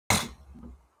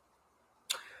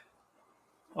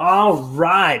All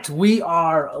right, we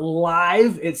are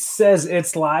live. It says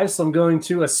it's live, so I'm going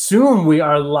to assume we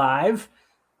are live.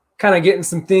 Kind of getting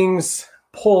some things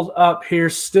pulled up here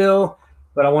still,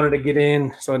 but I wanted to get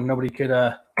in so nobody could,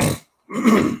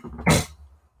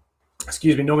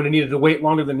 excuse me, nobody needed to wait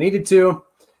longer than needed to.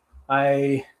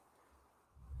 I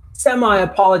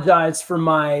semi-apologize for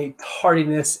my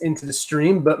tardiness into the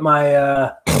stream, but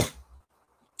my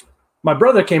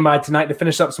brother came by tonight to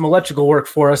finish up some electrical work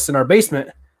for us in our basement.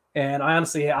 And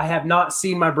I have not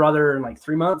seen my brother in like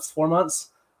 3 months, 4 months,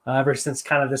 ever since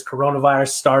kind of this coronavirus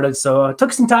started. So I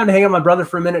took some time to hang out with my brother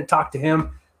for a minute, talk to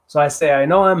him. So I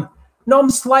know I'm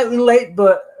slightly late,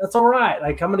 but that's all right.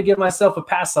 Like, I'm going to give myself a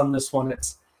pass on this one.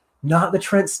 It's not the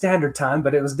Trent Standard Time,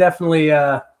 but it was definitely,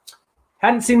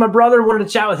 hadn't seen my brother, wanted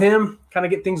to chat with him, kind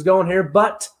of get things going here,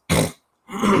 but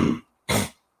thought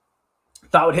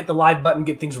we'd hit the live button,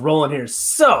 get things rolling here.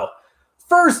 So,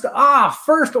 first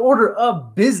order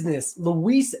of business,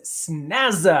 Luis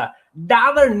Snazza,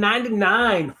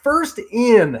 $1.99, first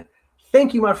in.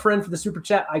 Thank you, my friend, for the super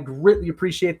chat. I greatly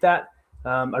appreciate that.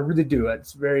 I really do.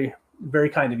 It's very, very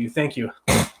kind of you. Thank you.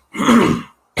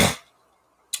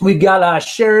 We've got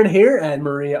Sharon here and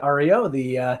Maria Ario,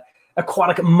 the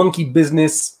Aquatic Monkey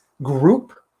Business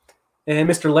Group. And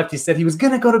Mr. Lefty said he was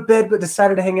going to go to bed but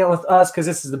decided to hang out with us because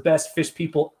this is the best fish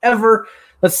people ever.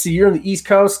 Let's see, you're on the East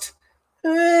Coast.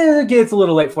 It's a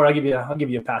little late for it. I'll give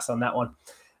you a pass on that one.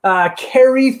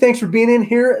 Carrie, thanks for being in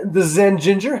here. The Zen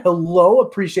Ginger, hello.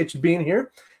 Appreciate you being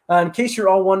here. In case you're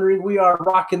all wondering, we are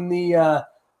rocking the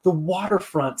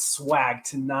waterfront swag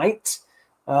tonight.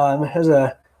 There's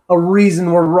a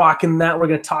reason we're rocking that. We're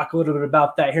going to talk a little bit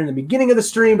about that here in the beginning of the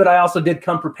stream, but I also did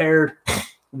come prepared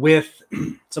with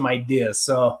some ideas.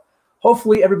 So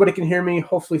hopefully everybody can hear me.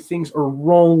 Hopefully things are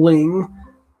rolling,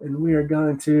 and we are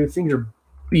going to, things are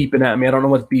beeping at me. I don't know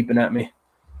what's beeping at me.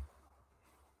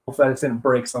 Hopefully I didn't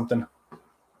break something.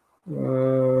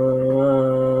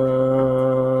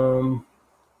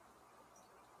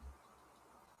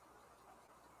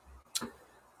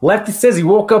 Lefty says he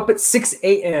woke up at 6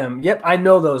 a.m. Yep, I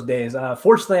know those days.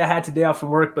 Fortunately, I had today off from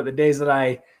work, but the days that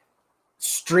I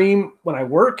stream when I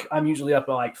work, I'm usually up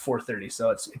at like 4:30,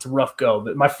 so it's a rough go.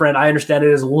 But my friend, I understand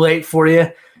it is late for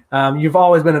you. You've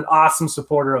always been an awesome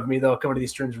supporter of me, though, coming to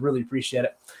these streams. Really appreciate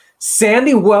it.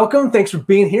 Sandy, welcome. Thanks for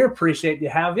being here. Appreciate to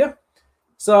have you.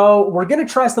 So we're going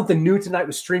to try something new tonight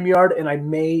with StreamYard, and I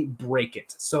may break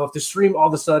it. So if the stream all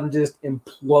of a sudden just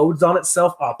implodes on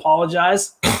itself, I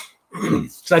apologize.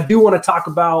 So I do want to talk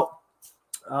about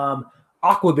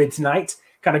Aquabid tonight,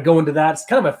 kind of go into that. It's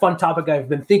kind of a fun topic I've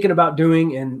been thinking about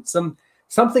doing, and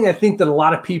something I think that a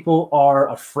lot of people are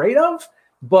afraid of.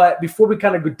 But before we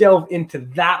kind of delve into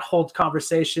that whole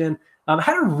conversation, I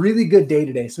had a really good day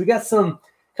today. So we got some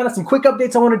quick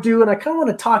updates I want to do, and I kind of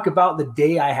want to talk about the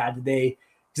day I had today,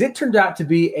 because it turned out to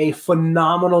be a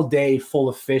phenomenal day full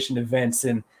of fish and events,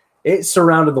 and it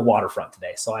surrounded the waterfront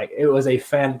today. So it was a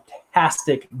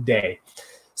fantastic day.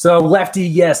 So Lefty,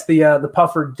 yes, the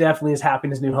puffer definitely is happy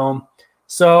in his new home.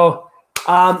 So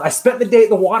I spent the day at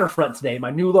the waterfront today,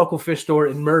 my new local fish store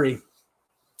in Murray,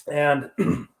 and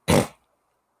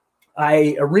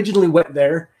I originally went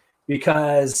there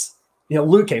because,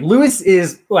 Lewis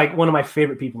is like one of my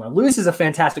favorite people now. Lewis is a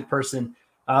fantastic person.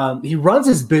 He runs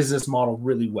his business model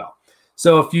really well.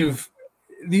 So if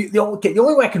the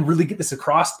only way I can really get this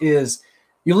across is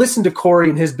you listen to Corey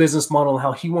and his business model and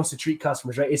how he wants to treat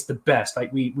customers, right? It's the best.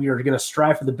 Like we are going to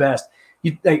strive for the best.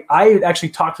 I actually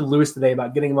talked to Lewis today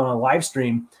about getting him on a live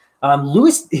stream.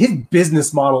 Lewis, his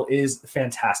business model is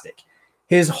fantastic.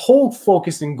 His whole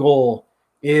focus and goal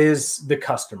is the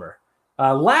customer.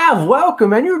 Lav, welcome,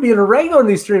 man. You're being a regular on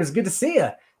these streams. Good to see you.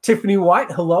 Tiffany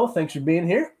White, hello. Thanks for being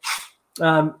here.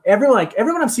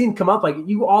 Everyone I've seen come up,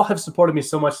 you all have supported me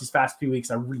so much these past few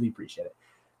weeks. I really appreciate it.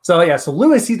 So yeah, so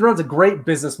Lewis, he runs a great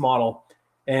business model,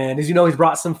 and as you know, he's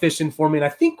brought some fish in for me, and I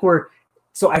think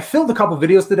I filmed a couple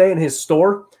videos today in his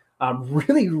store. I'm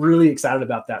really, really excited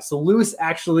about that. So Lewis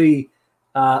actually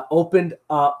opened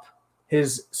up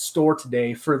his store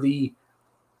today for the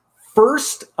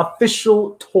first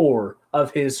official tour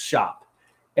of his shop,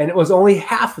 and it was only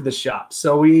half of the shop.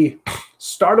 So we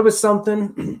started with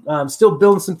something, still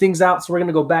building some things out, so we're going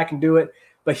to go back and do it.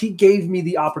 But he gave me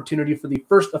the opportunity for the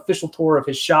first official tour of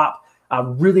his shop.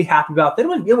 I'm really happy about that.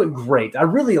 It went great. I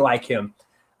really like him.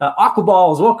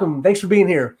 Aquaballs, welcome. Thanks for being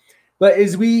here. But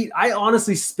I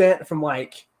honestly spent from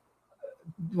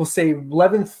we'll say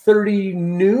 11:30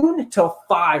 noon till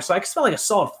 5. So I spent a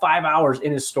solid 5 hours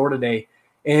in his store today.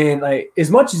 And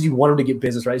as much as you want him to get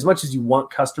business, right? As much as you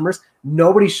want customers,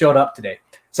 nobody showed up today.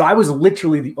 So I was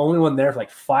literally the only one there for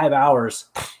 5 hours.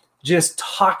 just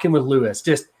talking with Lewis,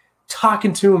 just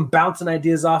talking to him, bouncing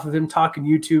ideas off of him, talking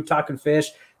YouTube, talking fish,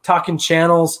 talking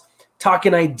channels,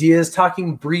 talking ideas,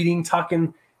 talking breeding,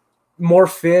 talking more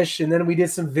fish. And then we did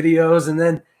some videos, and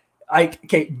then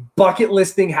bucket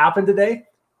list thing happened today.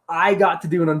 I got to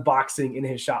do an unboxing in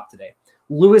his shop today.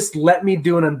 Lewis let me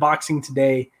do an unboxing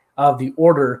today of the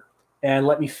order and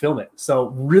let me film it. So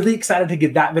really excited to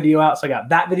get that video out. So I got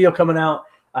that video coming out.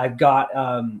 I've got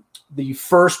the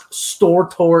first store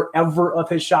tour ever of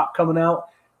his shop coming out.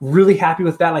 Really happy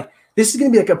with that. Like, this is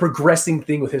going to be like a progressing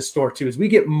thing with his store too, as we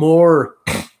get more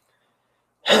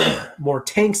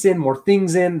tanks in, more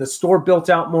things in, the store built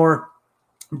out more.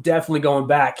 I'm definitely going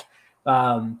back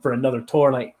for another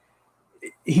tour. Like,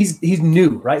 he's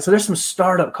new, right? So there's some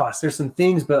startup costs, there's some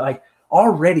things, but like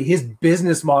already his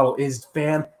business model is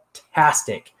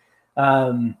fantastic.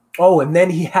 Oh, and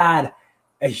then he had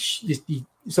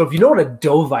so if you know what a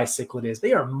doveye cichlid is,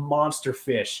 they are monster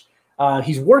fish.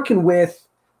 He's working with,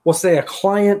 we'll say, a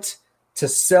client to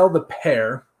sell the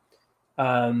pair.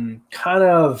 Kind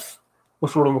of,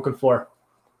 what's the word I'm looking for?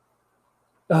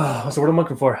 What's the word I'm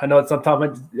looking for? I know it's on top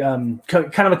of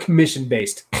kind of a commission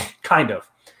based, kind of.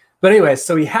 But anyway,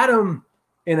 so he had him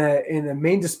in a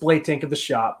main display tank of the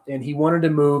shop, and he wanted to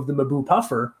move the Maboo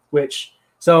puffer, which,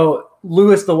 so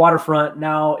Lewis, the waterfront,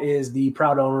 now is the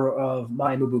proud owner of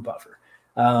my Maboo puffer.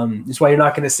 That's why you're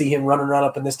not going to see him run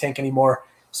up in this tank anymore.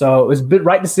 So it was the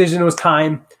right decision. It was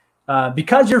time.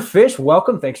 Because you're fish,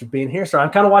 welcome. Thanks for being here. So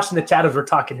I'm kind of watching the chat as we're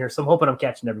talking here, so I'm hoping I'm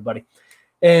catching everybody.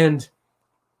 And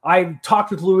I talked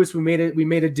with Lewis. We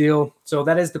made a deal. So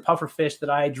that is the puffer fish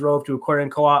that I drove to Aquarium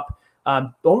Co-op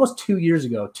almost 2 years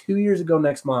ago. 2 years ago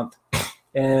next month.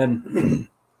 And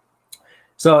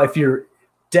so if you're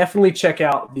definitely check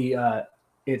out the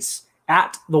it's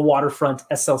at the Waterfront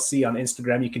SLC on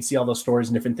Instagram. You can see all those stories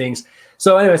and different things.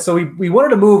 So anyway, so we wanted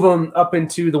to move them up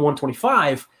into the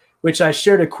 125, which I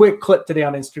shared a quick clip today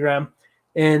on Instagram.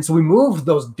 And so we moved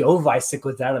those doveye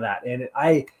cichlids out of that. And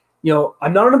I'm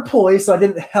not an employee, so I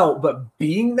didn't help, but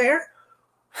being there,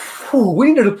 we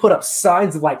needed to put up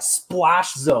signs of like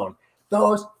splash zone.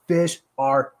 Those fish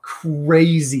are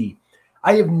crazy.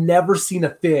 I have never seen a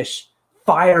fish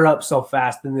fire up so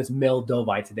fast than this male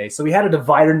doveye today. So we had a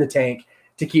divider in the tank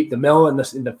to keep the male and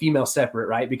the female separate,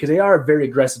 right? Because they are very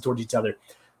aggressive towards each other.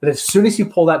 But as soon as you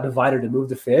pull that divider to move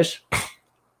the fish,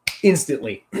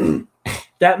 instantly,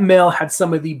 that male had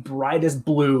some of the brightest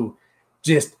blue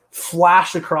just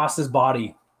flash across his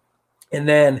body. And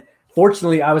then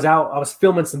fortunately I was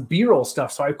filming some B-roll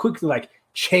stuff. So I quickly like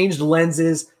changed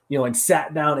lenses, and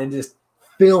sat down and just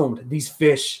filmed these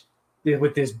fish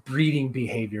with this breeding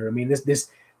behavior. I mean, this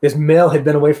male had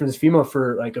been away from this female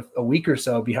for like a week or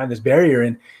so behind this barrier.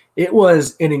 And it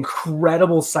was an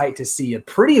incredible sight to see. It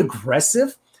pretty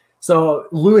aggressive. So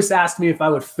Lewis asked me if I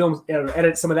would film or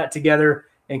edit some of that together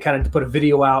and kind of put a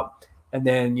video out. And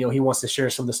then, he wants to share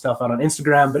some of the stuff out on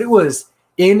Instagram. But it was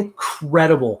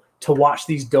incredible to watch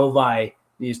these doveye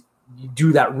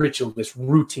do that ritual, this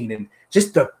routine, and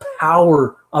just the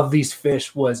power of these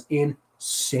fish was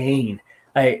insane.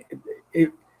 Like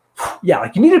you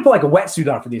needed to put like a wetsuit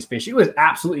on for these fish. It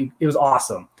was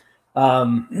awesome.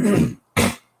 But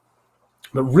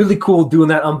really cool doing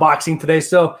that unboxing today.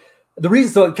 So the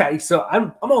reason, so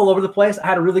I'm all over the place. I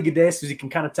had a really good day, so as you can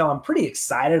kind of tell, I'm pretty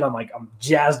excited. I'm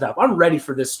jazzed up. I'm ready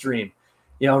for this stream.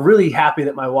 Really happy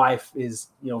that my wife is,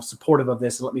 supportive of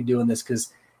this and let me doing this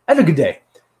because I had a good day.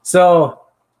 So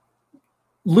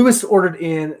Lewis ordered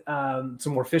in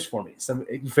some more fish for me, some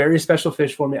very special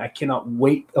fish for me. I cannot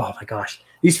wait. Oh my gosh,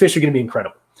 these fish are going to be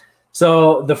incredible.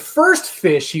 So the first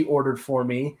fish he ordered for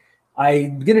me,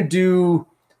 I'm going to do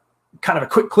kind of a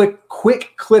quick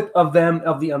clip of them,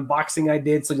 of the unboxing I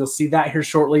did. So you'll see that here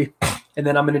shortly. And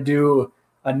then I'm going to do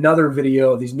another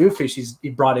video of these new fish he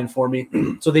brought in for me.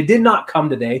 So they did not come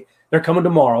today. They're coming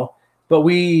tomorrow. But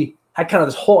we had kind of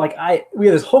this whole, we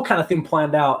had this whole kind of thing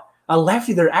planned out.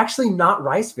 Lefty, they're actually not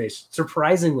rice fish,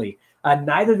 surprisingly.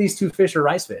 Neither of these two fish are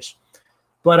rice fish.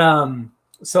 But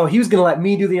so he was going to let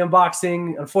me do the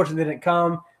unboxing. Unfortunately, they didn't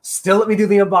come. Still let me do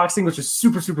the unboxing, which is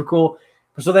super, super cool.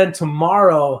 So then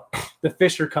tomorrow, the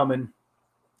fish are coming.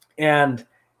 And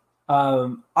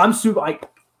I'm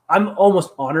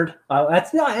almost honored. I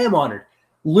am honored.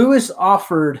 Lewis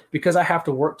offered, because I have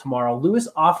to work tomorrow, Lewis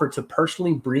offered to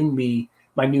personally bring me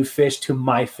my new fish to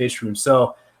my fish room.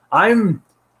 So I'm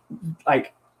kind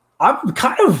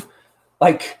of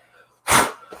like,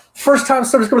 first time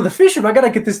somebody's going to the fish room, I got to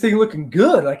get this thing looking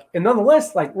good. And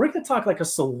nonetheless, we're going to talk like a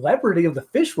celebrity of the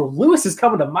fish room. Lewis is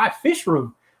coming to my fish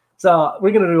room. So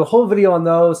we're going to do a whole video on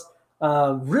those.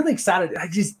 Really excited.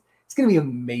 It's going to be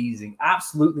amazing.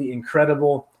 Absolutely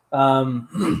incredible.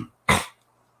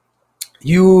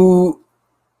 You,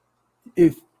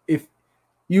 if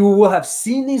you will have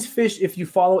seen these fish if you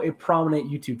follow a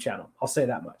prominent YouTube channel. I'll say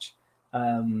that much.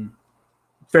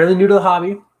 Fairly new to the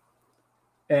hobby,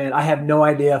 and I have no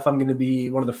idea if I'm going to be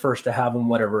one of the first to have them,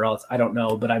 whatever else. I don't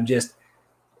know, but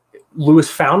Lewis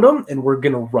found them, and we're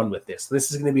going to run with this.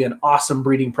 This is going to be an awesome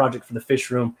breeding project for the fish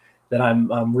room that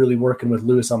I'm really working with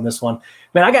Lewis on this one.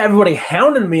 Man, I got everybody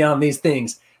hounding me on these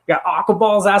things. Got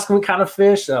Aquaballs asking what kind of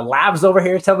fish. Labs over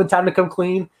here telling me time to come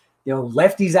clean.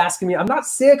 Lefty's asking me. I'm not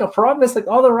sick, I promise. Like,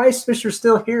 all the rice fish are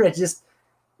still here. It just,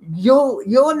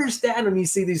 you'll understand when you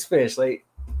see these fish. Like,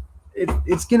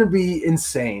 it's going to be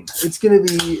insane. It's going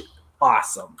to be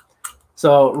awesome.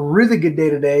 So, really good day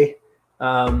today.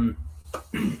 It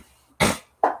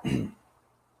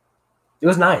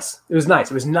was nice. It was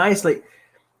nice. Like,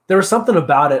 there was something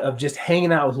about it of just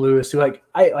hanging out with Lewis, who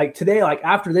today,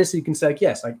 after this, you can say,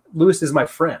 yes, Lewis is my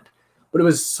friend. But it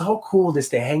was so cool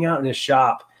just to hang out in his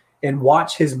shop and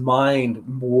watch his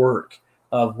mind work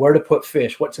of where to put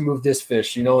fish, what to move this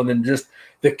fish, and then just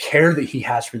the care that he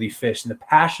has for the fish and the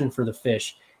passion for the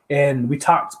fish. And we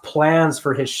talked plans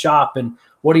for his shop and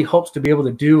what he hopes to be able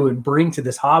to do and bring to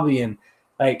this hobby. And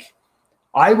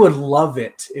I would love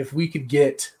it if we could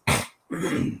get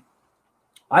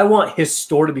I want his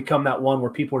store to become that one where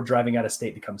people are driving out of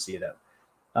state to come see them.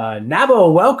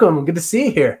 Nabo, welcome. Good to see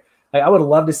you here. I would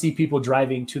love to see people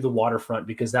driving to the waterfront,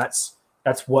 because that's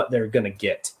what they're going to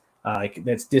get.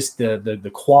 That's just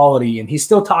the quality. And he's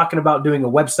still talking about doing a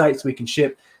website so we can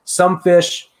ship some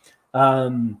fish.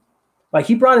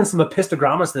 He brought in some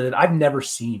apistogrammas that I've never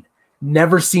seen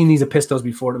these apistos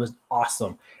before. And it was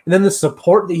awesome. And then the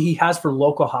support that he has for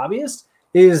local hobbyists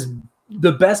is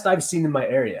the best I've seen in my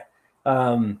area.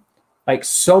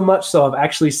 So much so I've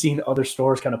actually seen other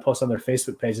stores kind of post on their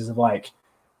Facebook pages of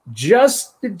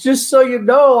just so you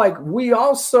know, we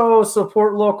also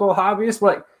support local hobbyists,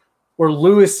 where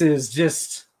Lewis is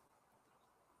just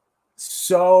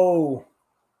so,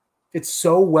 it's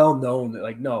so well known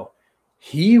that no,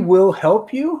 he will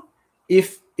help you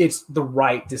if it's the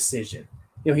right decision.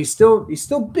 He's still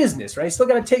business, right? He's still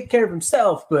got to take care of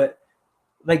himself, but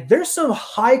there's some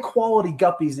high quality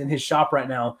guppies in his shop right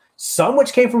now, some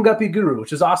which came from Guppy Guru,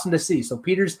 which is awesome to see. So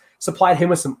Peter's supplied him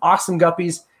with some awesome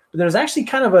guppies, but there's actually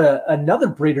kind of another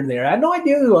breeder there. I had no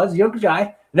idea who he was, a younger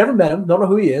guy. Never met him, don't know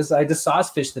who he is. I just saw his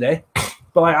fish today,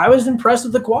 but I was impressed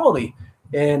with the quality.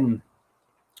 And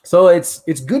so it's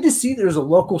good to see there's a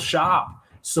local shop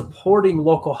supporting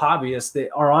local hobbyists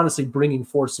that are honestly bringing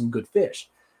forth some good fish.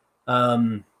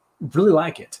 Really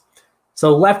like it.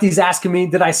 So Lefty's asking me,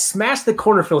 did I smash the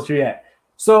corner filter yet?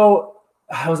 So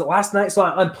was it last night? So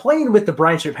I'm playing with the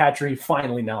brine shrimp hatchery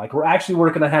finally now. We're actually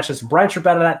working on hatching some brine shrimp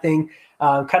out of that thing,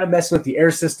 kind of messing with the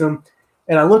air system.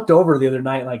 And I looked over the other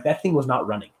night, that thing was not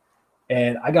running.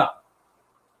 And I got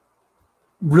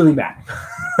really mad.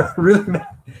 Really mad.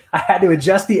 I had to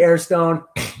adjust the air stone.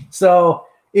 So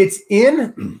it's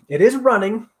in, it is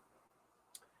running.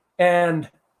 And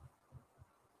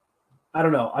I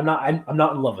don't know. I'm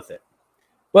not in love with it.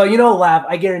 Well, Lab,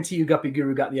 I guarantee you Guppy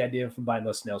Guru got the idea from buying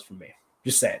those snails from me.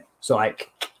 Just saying. So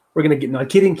we're going to get, no,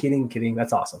 kidding.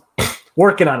 That's awesome.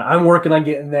 Working on it. I'm working on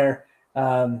getting there.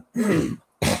 The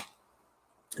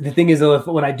thing is, though,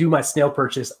 when I do my snail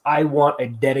purchase, I want a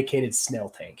dedicated snail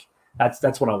tank.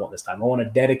 That's what I want this time. I want a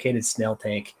dedicated snail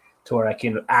tank to where I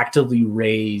can actively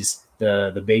raise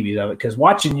the babies of it. Because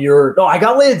watching I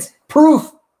got lids.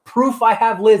 Proof I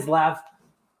have lids, Lav.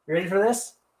 You ready for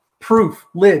this? Proof.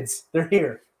 Lids. They're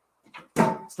here.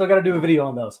 Still got to do a video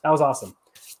on those. That was awesome.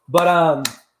 But,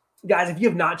 guys, if you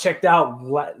have not checked out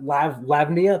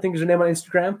Lavnia, I think is her name on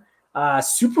Instagram,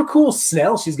 super cool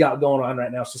snail she's got going on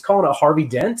right now. She's calling it Harvey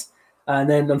Dent. And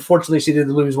then, unfortunately, she did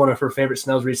lose one of her favorite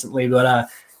snails recently. But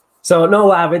so, no,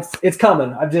 Lav, it's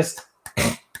coming. I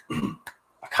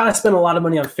kind of spent a lot of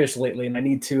money on fish lately, and I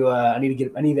need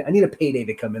a payday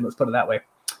to come in. Let's put it that way.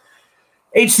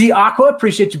 HC Aqua,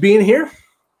 appreciate you being here.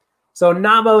 So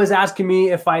Nabo is asking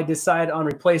me if I decide on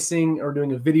replacing or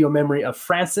doing a video memory of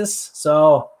Francis.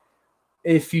 So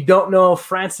if you don't know,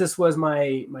 Francis was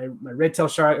my red tail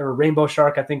shark, or rainbow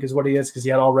shark, I think is what he is, because he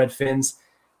had all red fins.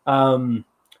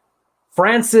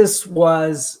 Francis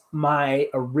was my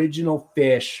original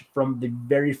fish from the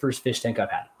very first fish tank I've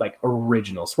had,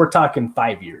 originals. We're talking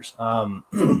 5 years.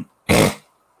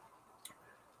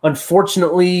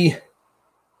 Unfortunately,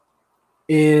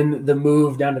 in the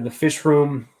move down to the fish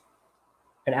room,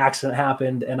 an accident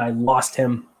happened and I lost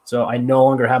him. So I no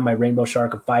longer have my rainbow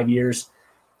shark of 5 years.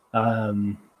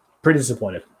 Pretty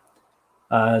disappointed.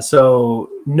 So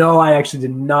no, I actually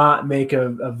did not make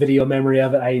a video memory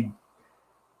of it.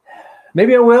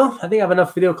 Maybe I will. I think I have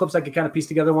enough video clips I could kind of piece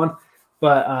together one.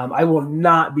 but I will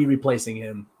not be replacing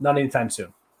him, not anytime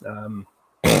soon.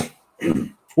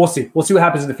 We'll see. We'll see what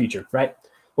happens in the future, right?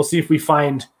 We'll see if we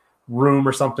find room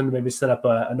or something to maybe set up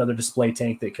another display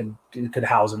tank that could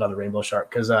house another rainbow shark,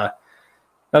 because I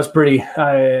was pretty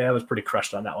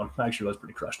crushed on that one. I actually was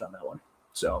pretty crushed on that one.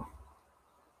 So.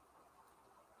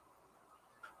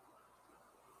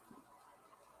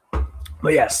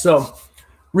 But yeah, so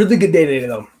really good day today,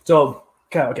 though. So,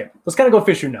 okay, let's kind of go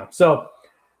fish room now. So,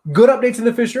 good updates in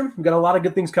the fish room. We've got a lot of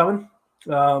good things coming.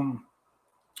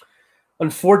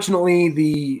 Unfortunately,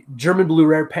 the German blue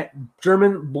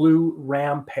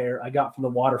ram pair I got from the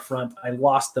waterfront, I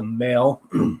lost the male.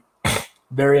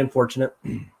 Very unfortunate.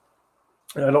 And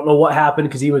I don't know what happened,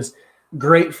 because he was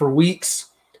great for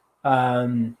weeks.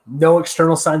 No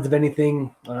external signs of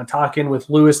anything. Talking with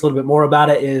Lewis a little bit more about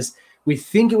it is, we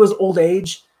think it was old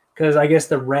age, because I guess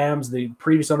the rams, the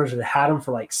previous owners had them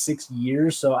for like 6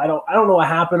 years. So I don't know what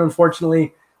happened.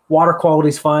 Unfortunately, water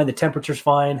quality's fine, the temperature's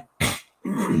fine.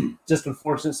 Just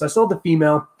unfortunate. So I sold the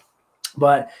female.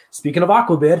 But speaking of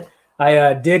Aquabid,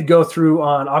 I did go through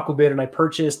on Aquabid and I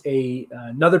purchased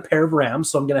another pair of rams.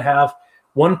 So I'm going to have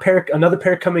another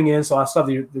pair coming in. So I'll still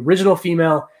have the original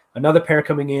female, another pair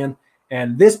coming in,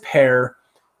 and this pair,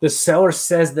 the seller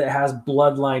says that it has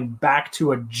bloodline back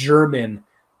to a German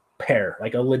pair,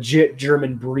 like a legit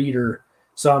German breeder.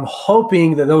 So I'm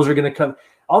hoping that those are going to come.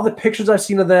 All the pictures I've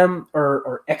seen of them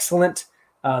are excellent.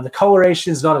 The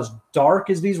coloration is not as dark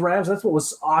as these rams. That's what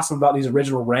was awesome about these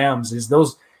original rams, is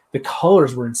the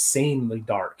colors were insanely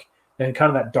dark and kind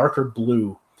of that darker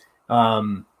blue.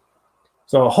 So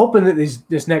hoping that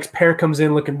this next pair comes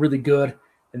in looking really good,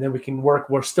 and then we can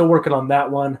work. We're still working on that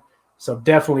one. So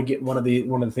definitely getting one of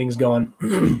the things going.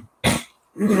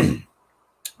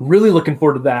 Really looking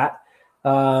forward to that.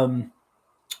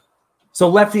 So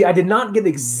Lefty, I did not get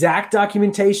exact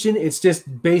documentation. It's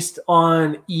just based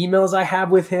on emails I have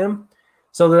with him.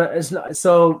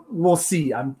 So we'll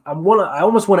see. I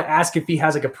almost want to ask if he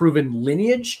has like a proven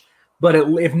lineage, but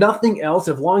if nothing else,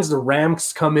 as long as the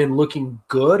rams come in looking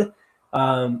good,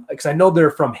 because I know they're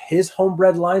from his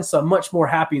homebred line, so I'm much more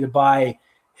happy to buy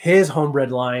his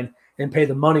homebred line and pay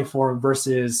the money for him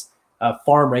versus a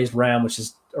farm-raised ram, which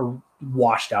is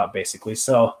washed out basically.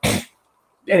 So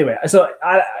anyway, so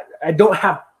I don't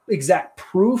have exact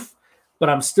proof, but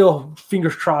I'm still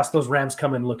fingers crossed those rams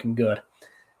come in looking good.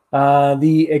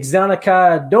 The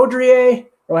Exotica Dodrier,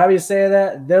 or however you say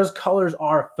that, those colors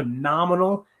are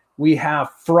phenomenal. We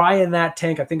have fry in that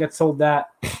tank. I think I sold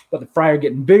that, but the fry are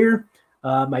getting bigger.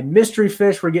 My mystery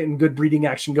fish, we're getting good breeding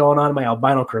action going on. My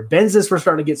albino carabensis, we're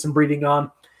starting to get some breeding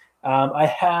on.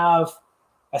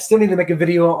 I still need to make a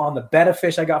video on the betta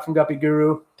fish I got from Guppy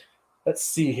Guru. Let's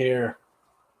see here.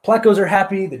 Plecos are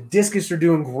happy. The discus are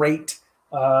doing great.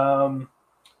 I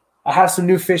have some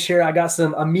new fish here. I got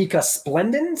some Amica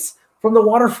Splendens from the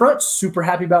waterfront. Super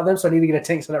happy about them, so I need to get a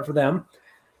tank set up for them.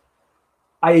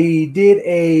 I did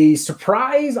a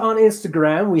surprise on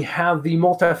Instagram. We have the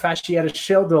multifasciated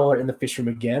shell dollar in the fish room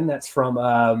again. That's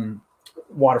from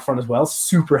waterfront as well.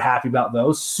 Super happy about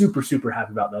those. Super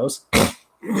happy about those.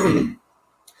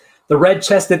 The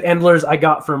red-chested endlers I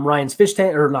got from Ryan's fish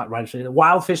tank, or not Ryan's fish,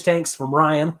 Wild Fish Tanks from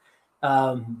Ryan.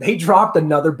 They dropped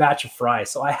another batch of fry,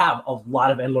 so I have a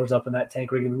lot of endlers up in that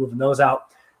tank. We're going to be moving those out.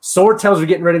 Swordtails are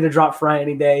getting ready to drop fry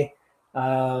any day.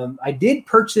 I did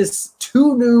purchase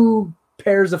 2 new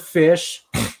pairs of fish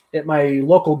at my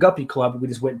local guppy club we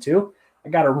just went to. I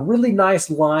got a really nice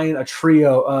line, a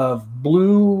trio of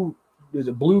blue, is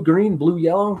it blue-green,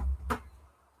 blue-yellow?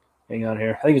 Hang on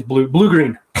here. I think it's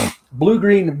blue-green.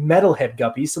 Blue-green metalhead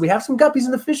guppies. So we have some guppies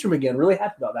in the fish room again. Really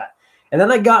happy about that. And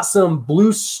then I got some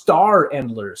blue star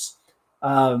endlers.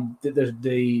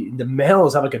 The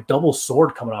males have like a double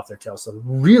sword coming off their tail. So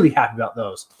really happy about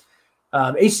those.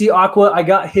 HC Aqua, I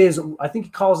got his, I think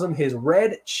he calls them his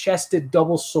red-chested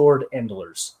double sword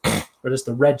endlers. Or just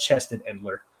the red-chested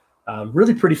endler.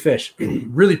 Really pretty fish.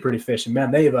 Really pretty fish. And man,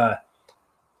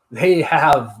 they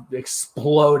have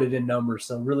exploded in numbers.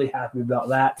 So really happy about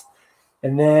that.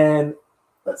 And then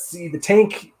let's see the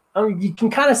tank. You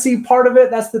can kind of see part of it.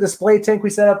 That's the display tank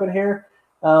we set up in here.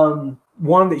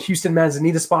 One that Houston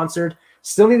Manzanita sponsored.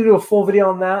 Still need to do a full video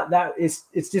on that.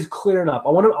 It's just clearing up. I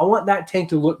want that tank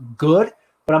to look good,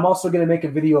 but I'm also going to make a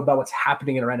video about what's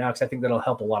happening in it right now because I think that'll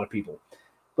help a lot of people.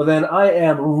 But then I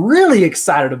am really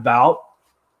excited about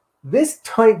this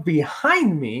tank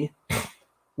behind me.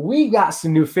 We got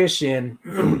some new fish in,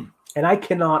 and I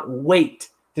cannot wait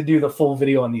to do the full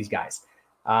video on these guys.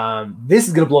 This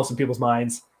is going to blow some people's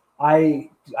minds. I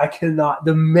cannot.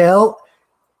 The male,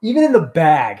 even in the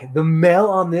bag, the male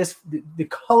on this, the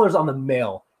colors on the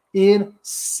male,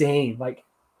 insane. Like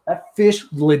That fish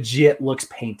legit looks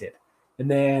painted. And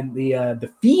then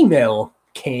the female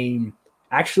came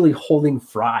actually holding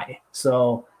fry.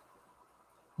 So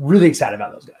really excited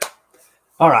about those guys.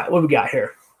 All right, what do we got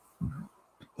here?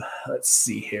 Let's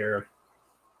see here.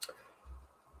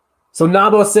 So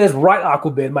Nabo says, right,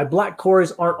 Aquabid. My black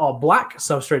cores aren't all black.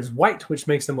 Substrate is white, which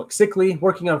makes them look sickly.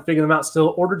 Working on figuring them out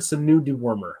still. Ordered some new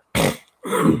dewormer.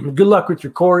 Good luck with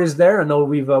your cores there. I know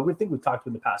we think we've talked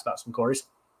in the past about some cores.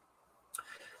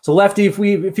 So Lefty,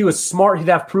 if he was smart, he'd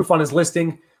have proof on his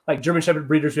listing. Like German Shepherd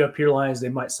breeders who have pure lines, they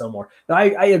might sell more. Now,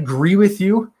 I agree with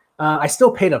you. I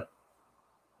still paid a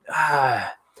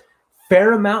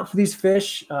fair amount for these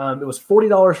fish. It was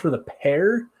 $40 for the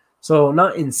pair, so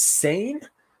not insane.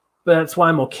 But that's why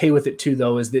I'm okay with it too,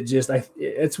 though, is that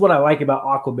it's what I like about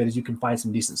Aquabid is you can find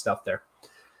some decent stuff there.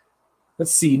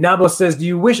 Let's see. Nabo says, do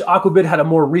you wish Aquabid had a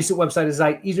more recent website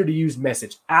design, easier to use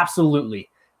message? Absolutely.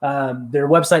 Their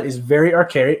website is very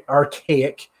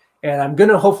archaic, and I'm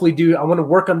going to hopefully I want to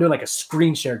work on doing like a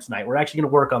screen share tonight. We're actually going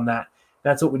to work on that.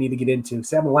 That's what we need to get into.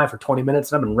 So I've been live for 20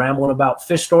 minutes, and I've been rambling about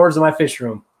fish stores in my fish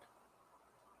room.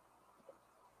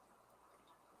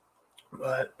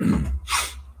 But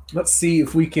let's see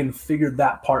if we can figure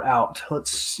that part out. Let's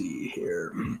see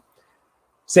here.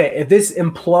 Say, if this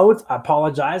implodes, I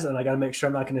apologize, and I got to make sure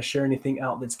I'm not going to share anything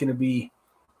out that's going to be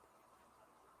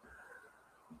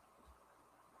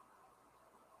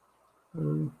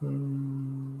All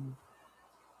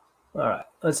right,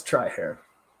 let's try here.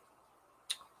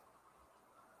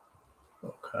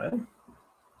 Okay.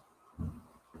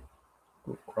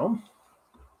 Google Chrome.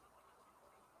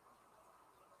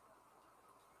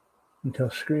 Until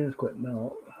screen is quit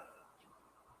melt.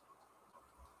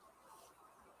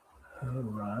 All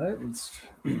right.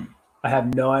 I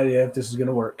have no idea if this is going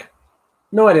to work.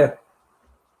 No idea.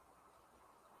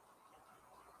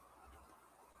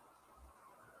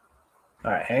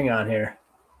 All right, hang on here.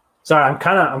 Sorry, I'm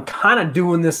kind of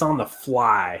doing this on the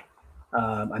fly.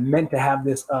 I meant to have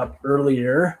this up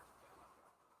earlier,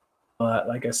 but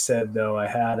like I said, though, I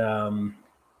had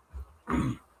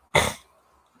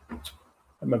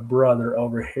my brother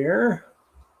over here.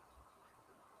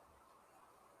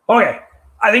 Okay,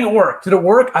 I think it worked. Did it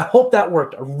work? I hope that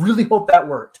worked. I really hope that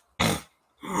worked.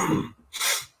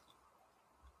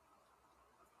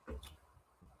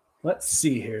 Let's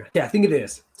see here. Yeah, I think it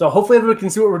is. So hopefully everyone can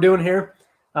see what we're doing here.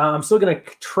 I'm still going to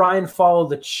try and follow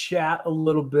the chat a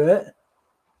little bit.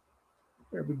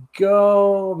 There we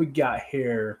go. What we got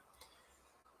here?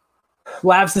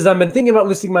 Lav says, I've been thinking about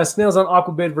listing my snails on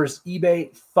Aquabid versus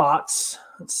eBay. Thoughts?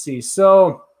 Let's see.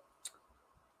 So,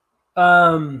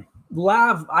 Lav,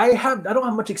 I don't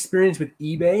have much experience with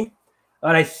eBay,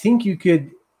 but I think you could.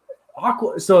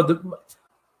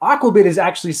 Aquabid is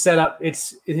actually set up.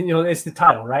 It's the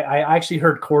title, right? I actually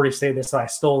heard Corey say this, so I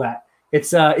stole that.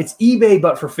 It's eBay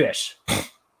but for fish.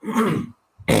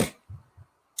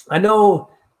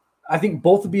 I think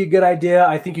both would be a good idea.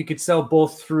 I think you could sell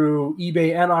both through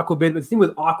eBay and Aquabid. But the thing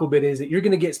with Aquabid is that you're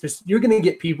going to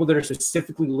get people that are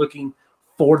specifically looking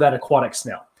for that aquatic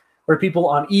snail, where people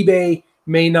on eBay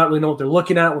may not really know what they're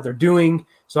looking at, what they're doing.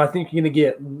 So I think you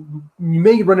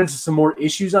may run into some more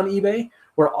issues on eBay.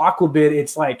 Where Aquabid,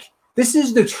 it's like, this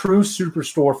is the true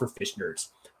superstore for fish nerds,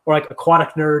 or like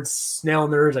aquatic nerds, snail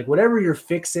nerds, like whatever your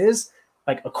fix is,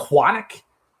 like aquatic,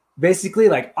 basically,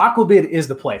 like Aquabid is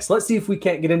the place. Let's see if we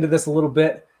can't get into this a little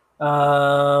bit.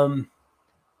 Okay,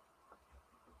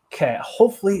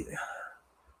 hopefully,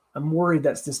 I'm worried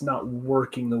that's just not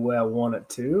working the way I want it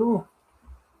to.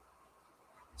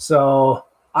 So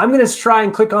I'm going to try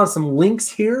and click on some links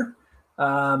here.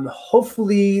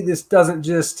 Hopefully this doesn't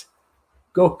just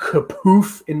go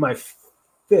kapoof in my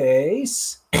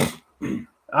face.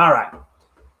 All right.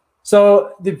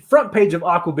 So the front page of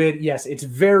Aquabid, yes, it's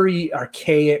very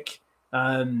archaic.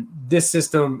 This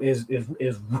system is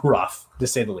rough, to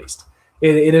say the least.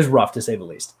 It is rough, to say the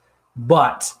least.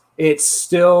 But it's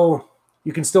still,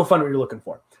 you can still find what you're looking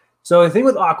for. So the thing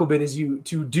with Aquabid is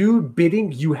to do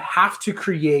bidding, you have to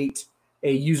create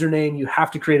a username. You have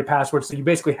to create a password. So you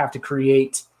basically have to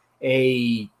create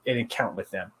an account with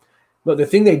them. But the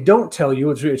thing they don't tell you,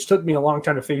 which took me a long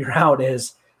time to figure out,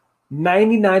 is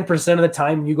 99% of the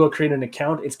time when you go create an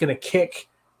account, it's going to kick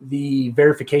the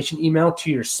verification email to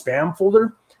your spam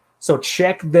folder. So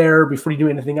check there before you do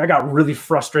anything. I got really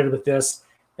frustrated with this,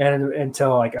 and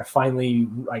until I finally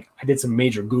I did some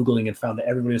major Googling and found that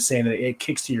everybody was saying that it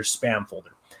kicks to your spam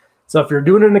folder. So if you're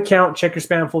doing an account, check your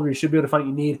spam folder. You should be able to find what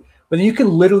you need. But then you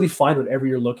can literally find whatever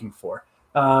you're looking for.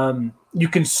 You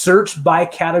can search by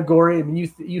category. I mean,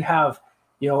 you have,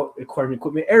 aquarium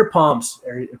equipment, air pumps,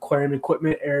 aquarium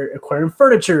equipment, aquarium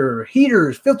furniture,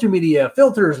 heaters, filter media,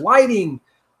 filters, lighting,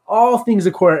 all things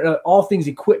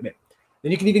equipment.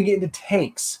 Then you can even get into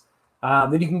tanks.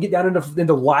 Then you can get down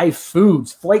into live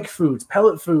foods, flake foods,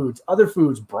 pellet foods, other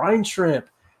foods, brine shrimp.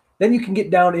 Then you can get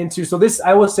down into, so this,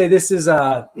 I will say this is,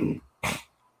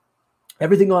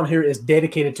 everything on here is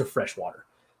dedicated to freshwater.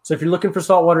 So if you're looking for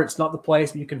saltwater, it's not the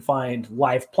place, but you can find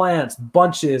live plants,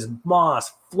 bunches,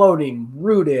 moss, floating,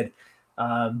 rooted,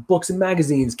 books and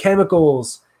magazines,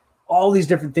 chemicals, all these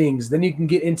different things. Then you can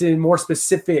get into more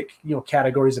specific,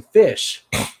 categories of fish.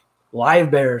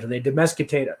 Live bears, are they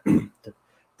domesticated?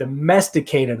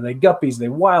 Domesticated, are they guppies? Are they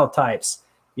wild types?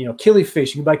 Killifish.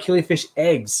 You can buy killifish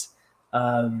eggs.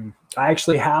 I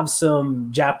actually have some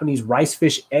Japanese rice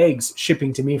fish eggs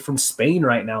shipping to me from Spain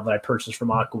right now that I purchased from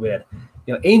Aquabid.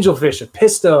 Angelfish,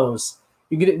 pistos.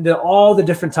 You get into all the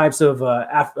different types of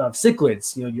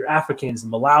cichlids. Your Africans, the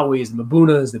Malawis, the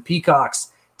Mabunas, the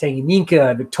peacocks,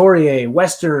 Tanganyika, Victoriae,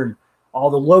 Western, all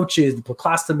the loaches, the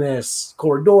Placlostomus,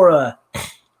 Corodora,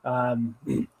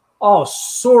 all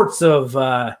sorts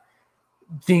of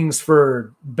things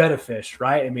for betta fish,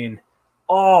 right? I mean,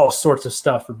 all sorts of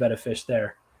stuff for betta fish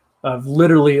there,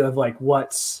 literally of like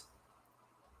what's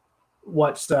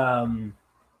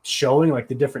showing, like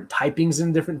the different typings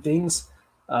and different things,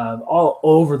 all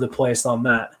over the place on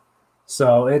that.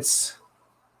 So it's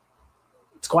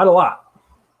quite a lot.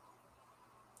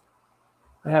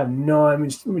 Let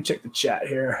me check the chat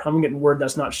here. I'm getting word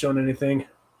that's not showing anything.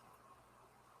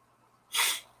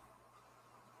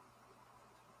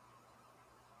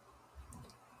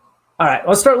 All right,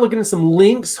 let's start looking at some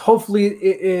links. Hopefully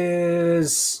it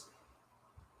is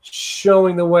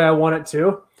showing the way I want it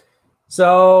to.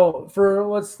 So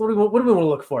what do we want to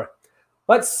look for?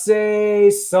 Let's say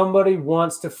somebody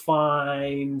wants to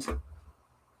find,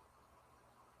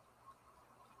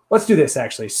 let's do this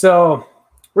actually. So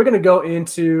we're going to go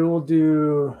into, we'll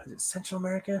do, is it Central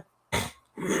America?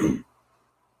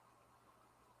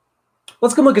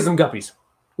 Let's go look at some guppies.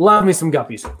 Love me some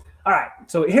guppies. All right,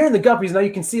 so here in the guppies, now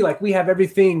you can see like we have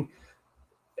everything.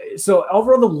 So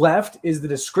over on the left is the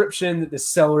description that the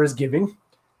seller is giving.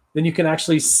 Then you can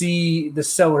actually see the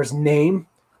seller's name.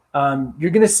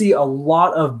 You're going to see a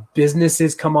lot of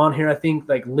businesses come on here. I think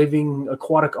like living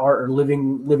aquatic art or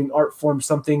living art form,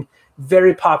 something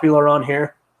very popular on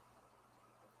here.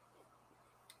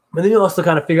 But then you also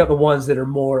kind of figure out the ones that are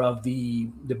more of the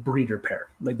breeder pair,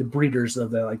 like the breeders of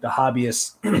the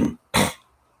hobbyists.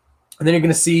 And then you're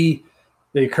going to see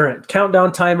the current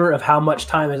countdown timer of how much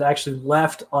time is actually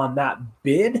left on that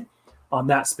bid, on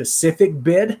that specific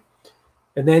bid.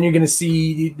 And then you're going to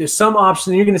see there's some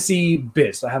options. You're going to see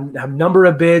bids. So I have number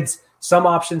of bids. Some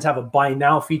options have a buy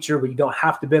now feature where you don't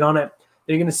have to bid on it.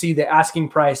 Then you're going to see the asking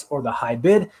price or the high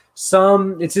bid.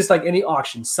 Some, it's just like any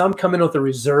auction. Some come in with a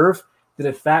reserve that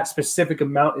if that specific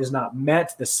amount is not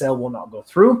met, the sale will not go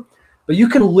through. But you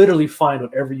can literally find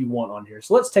whatever you want on here.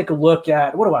 So let's take a look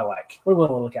at, what do I like? What do we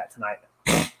want to look at tonight?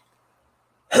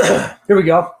 Here we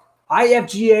go.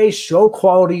 IFGA show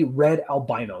quality red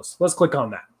albinos. Let's click on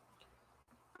that.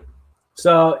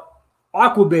 So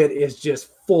Aquabid is just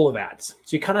full of ads.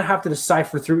 So you kind of have to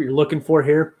decipher through what you're looking for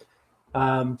here.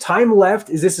 Time left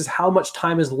is this is how much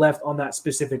time is left on that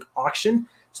specific auction.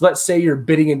 So let's say you're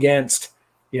bidding against,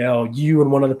 you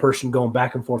and one other person going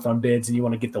back and forth on bids and you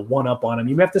want to get the one up on them.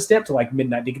 You may have to stay up to like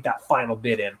midnight to get that final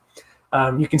bid in.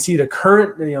 You can see the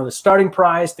current, the starting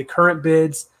price, the current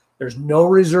bids. There's no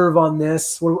reserve on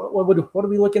this. What are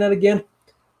we looking at again?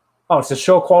 Oh, it's a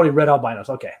show quality red albinos.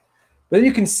 Okay. But then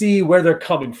you can see where they're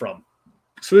coming from.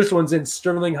 So this one's in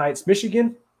Sterling Heights,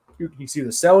 Michigan. You can see who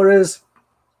the seller is.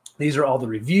 These are all the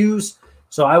reviews.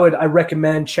 So I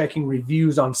recommend checking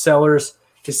reviews on sellers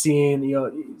to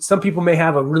seeing, some people may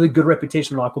have a really good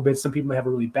reputation on Aquabid. Some people may have a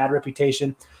really bad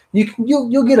reputation.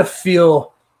 You'll get a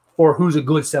feel for who's a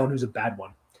good seller and who's a bad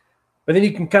one. But then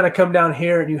you can kind of come down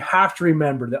here and you have to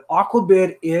remember that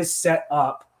Aquabid is set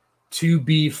up to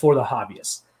be for the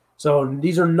hobbyists. So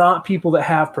these are not people that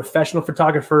have professional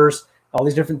photographers, all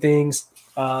these different things.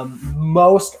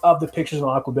 Most of the pictures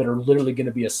on Aquabid are literally going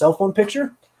to be a cell phone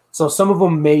picture. So some of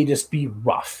them may just be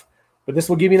rough. But this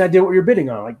will give you an idea what you're bidding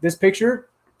on. Like this picture,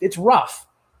 it's rough.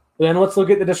 But then let's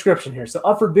look at the description here. So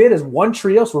up for bid is one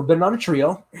trio. So we're bidding on a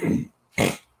trio.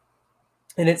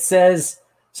 And it says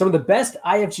some of the best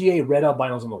IFGA red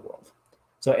albinos in the world.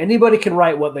 So anybody can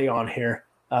write what they on here.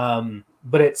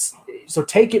 But so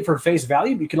take it for face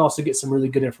value, but you can also get some really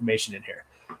good information in here.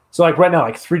 So like right now,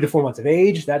 like 3 to 4 months of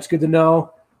age, that's good to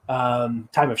know.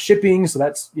 Time of shipping, so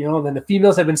that's, and then the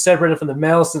females have been separated from the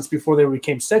males since before they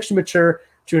became sexually mature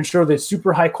to ensure that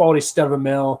super high quality stud of a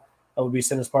male would be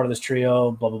sent as part of this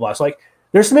trio, blah, blah, blah. So like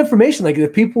there's some information. Like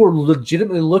if people are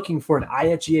legitimately looking for an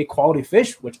IFGA quality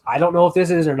fish, which I don't know if this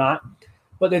is or not,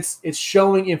 but it's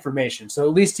showing information. So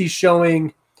at least he's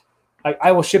showing, like,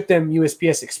 I will ship them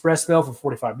USPS Express mail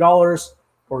for $45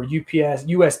 or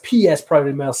USPS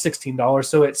private mail $16.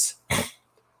 So it's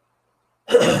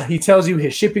he tells you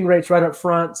his shipping rates right up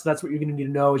front. So that's what you're going to need to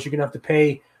know is you're going to have to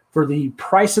pay for the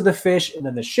price of the fish and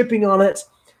then the shipping on it.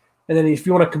 And then if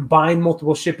you want to combine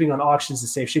multiple shipping on auctions to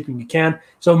save shipping, you can.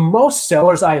 So most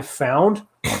sellers I have found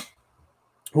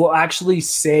will actually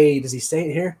say, does he say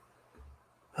it here?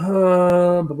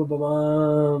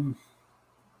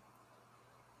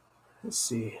 Let's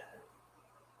see.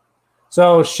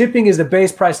 So shipping is the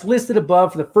base price listed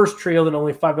above for the first trio, then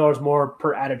only $5 more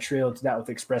per added trio to that with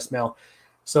express mail.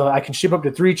 So I can ship up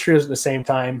to 3 trios at the same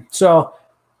time. So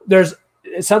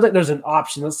it sounds like there's an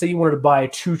option. Let's say you wanted to buy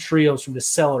 2 trios from the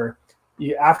seller.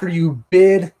 After you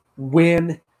bid,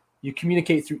 win, you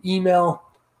communicate through email.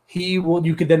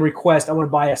 You could then request, I want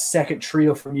to buy a second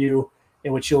trio from you,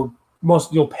 in which you'll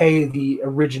pay the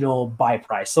original buy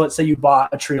price. So let's say you bought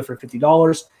a trio for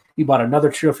 $50. You bought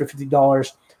another trio for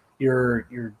 $50.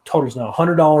 Your total is now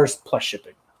 $100 plus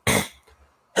shipping.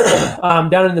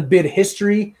 Down in the bid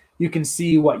history, you can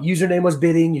see what username was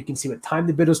bidding. You can see what time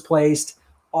the bid was placed.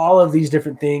 All of these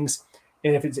different things,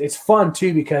 and if it's fun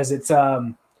too because it's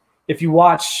if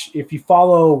you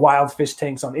follow Wild Fish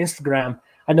Tanks on Instagram,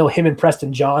 I know him and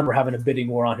Preston John were having a bidding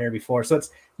war on here before. So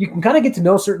you can kind of get to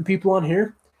know certain people on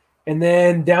here, and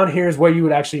then down here is where you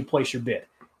would actually place your bid.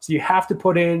 So you have to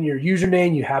put in your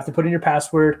username, you have to put in your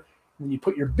password. You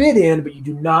put your bid in, but you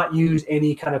do not use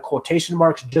any kind of quotation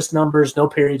marks, just numbers, no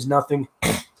periods, nothing.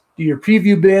 Do your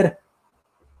preview bid.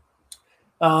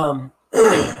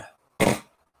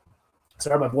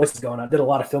 Sorry, my voice is going. I did a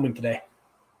lot of filming today.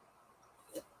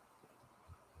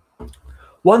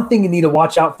 One thing you need to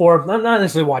watch out for, not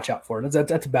necessarily watch out for,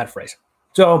 that's a bad phrase.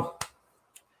 So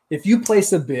if you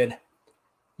place a bid,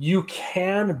 you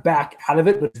can back out of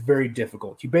it, but it's very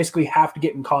difficult. You basically have to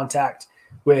get in contact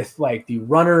with like the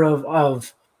runner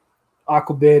of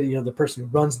Aquabid, the person who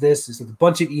runs this. It's a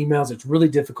bunch of emails. It's really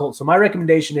difficult. So my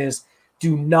recommendation is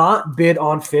do not bid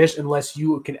on fish unless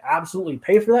you can absolutely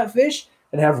pay for that fish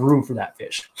and have room for that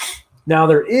fish. Now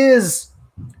there is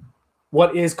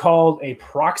what is called a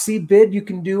proxy bid you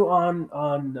can do on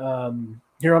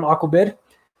here on Aquabid.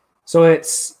 So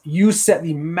it's you set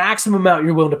the maximum amount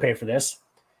you're willing to pay for this,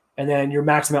 and then your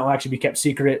max amount will actually be kept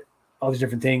secret, all these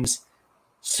different things.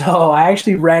 So I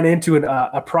actually ran into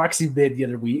a proxy bid the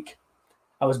other week.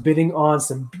 I was bidding on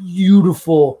some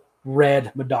beautiful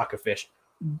red Medaka fish,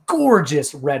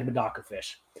 gorgeous red Medaka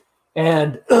fish,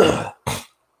 and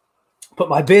put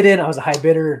my bid in. I was a high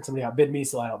bidder, and somebody outbid me,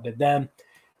 so I outbid them. And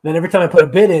then every time I put a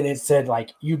bid in, it said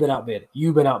like, "You've been outbid,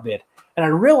 you've been outbid," and I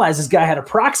realized this guy had a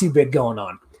proxy bid going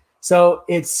on. So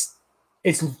it's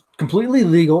completely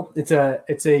legal. It's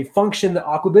a function that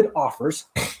Aquabid offers.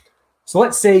 So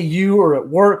let's say you are at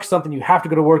work, something you have to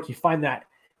go to work, you find that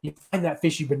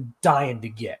fish you've been dying to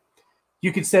get.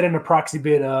 You could set in a proxy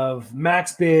bid of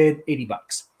max bid $80,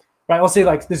 right? Let's say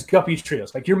like this guppy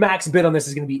trios, like your max bid on this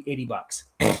is going to be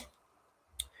 $80.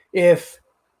 If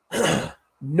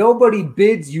nobody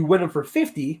bids, you win them for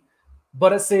 50,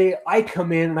 but let's say I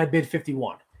come in and I bid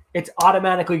 51. It's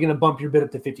automatically going to bump your bid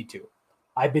up to 52.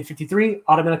 I bid 53,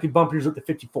 automatically bump yours up to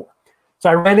 54. So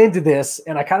I ran into this,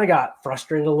 and I kind of got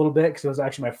frustrated a little bit because it was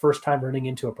actually my first time running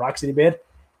into a proxy bid,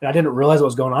 and I didn't realize what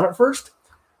was going on at first.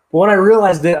 But when I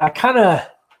realized it, I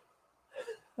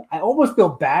almost feel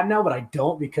bad now, but I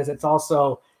don't because it's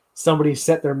also somebody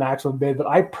set their maximum bid. But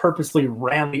I purposely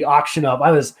ran the auction up.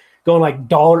 I was going like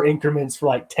dollar increments for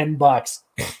like $10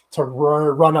 to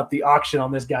run up the auction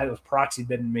on this guy that was proxy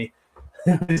bidding me.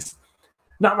 It's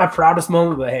not my proudest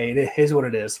moment, but hey, it is what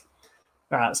it is.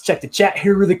 All right, let's check the chat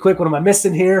here really quick. What am I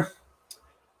missing here?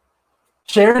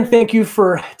 Sharon, thank you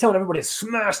for telling everybody to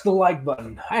smash the like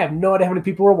button. I have no idea how many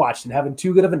people are watching, having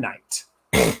too good of a night.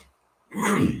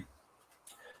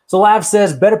 So Lav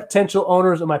says, better potential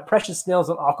owners of my precious snails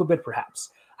on Aquabid, perhaps.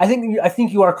 I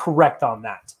think you are correct on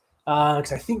that.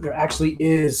 Because I think there actually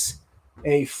is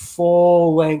a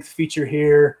full-length feature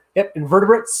here. Yep,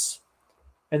 invertebrates.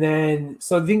 And then,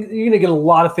 so you're going to get a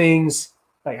lot of things.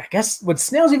 Like, I guess, would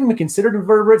snails even be considered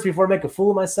invertebrates before I make a fool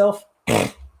of myself?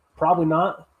 Probably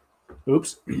not.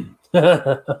 Oops.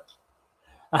 I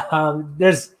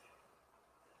guess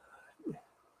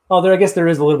there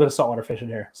is a little bit of saltwater fish in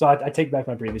here. So I take back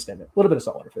my previous statement. A little bit of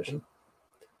saltwater fishing.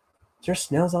 Is there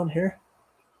snails on here?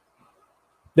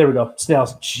 There we go.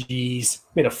 Snails. Jeez.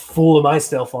 Made a fool of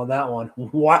myself on that one.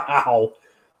 Wow.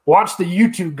 Watch the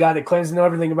YouTube guy that claims to know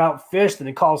everything about fish, then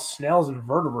he calls snails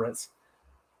invertebrates.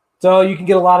 So you can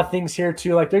get a lot of things here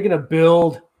too. Like they're going to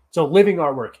build, so Living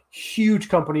Artwork, huge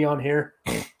company on here.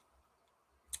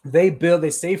 They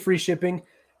save free shipping.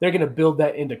 They're going to build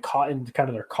that into kind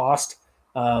of their cost.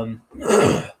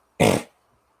 It's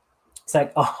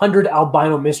like 100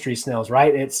 albino mystery snails,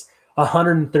 right? It's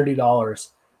 $130.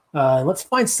 Let's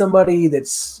find somebody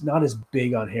that's not as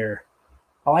big on here.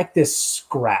 I like this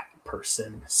Scrat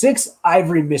person. 6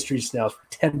 ivory mystery snails for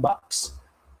 $10.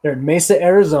 They're in Mesa,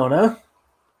 Arizona.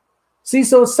 See,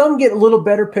 so some get a little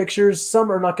better pictures.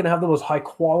 Some are not going to have the most high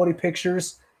quality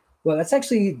pictures, but that's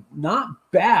actually not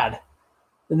bad.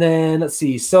 And then let's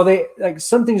see. So they like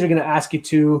some things are going to ask you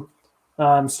to,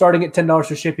 starting at $10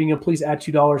 for shipping, and please add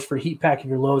 $2 for heat pack if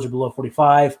your lows are below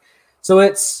 45. So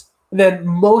it's then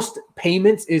most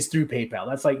payments is through PayPal.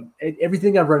 That's like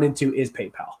everything I've run into is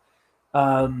PayPal.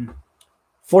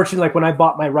 Fortunately, like when I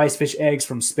bought my rice fish eggs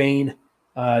from Spain,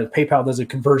 PayPal does a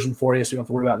conversion for you, so you don't have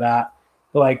to worry about that.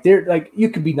 But like they're like you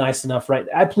could be nice enough, right?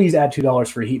 Please add $2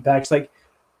 for heat packs. Like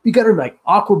you got to remember, like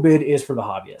Aquabid is for the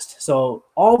hobbyist. So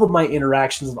all of my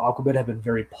interactions with Aquabid have been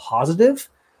very positive.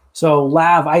 So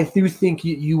Lav, I do think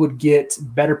you would get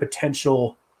better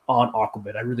potential on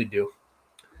Aquabid. I really do.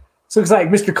 So looks like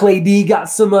Mr. Clay D got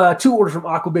some 2 orders from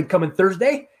Aquabid coming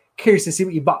Thursday. Curious to see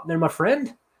what you bought there, my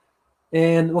friend.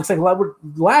 And it looks like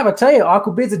Lav, I tell you,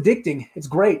 Aquabid's addicting. It's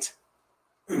great.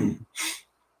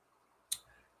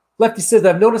 Lefty says,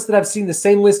 I've noticed that I've seen the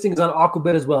same listings on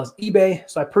Aquabid as well as eBay.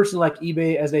 So I personally like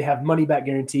eBay as they have money back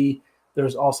guarantee.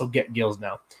 There's also Get Gills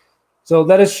now. So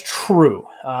that is true.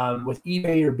 With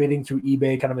eBay, you're bidding through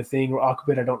eBay kind of a thing. Or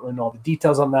Aquabid, I don't really know all the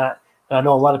details on that. And I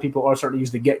know a lot of people are starting to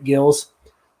use the Get Gills.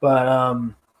 But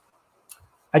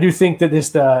I do think that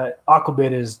this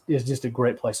Aquabid is just a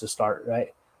great place to start,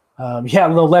 right? Yeah,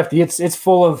 little Lefty, it's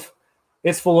full of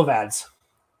ads.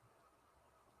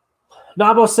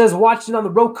 Nabo says, watching on the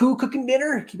Roku cooking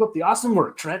dinner. Keep up the awesome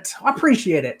work, Trent. I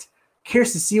appreciate it.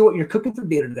 Curious to see what you're cooking for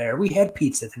dinner there. We had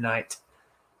pizza tonight.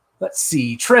 Let's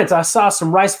see. Trent, I saw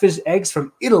some rice fish eggs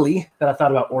from Italy that I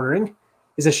thought about ordering.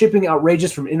 Is the shipping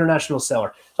outrageous from international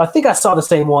seller? So I think I saw the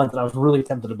same ones, and I was really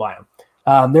tempted to buy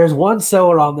them. There's one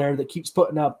seller on there that keeps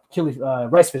putting up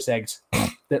rice fish eggs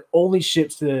that only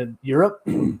ships to Europe,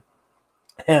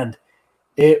 and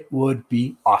it would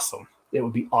be awesome. It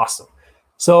would be awesome.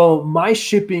 So my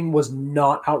shipping was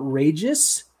not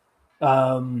outrageous.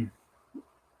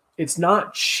 It's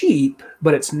not cheap,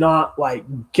 but it's not like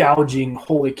gouging.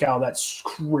 Holy cow, that's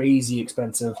crazy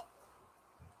expensive.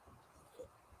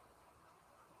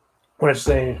 I want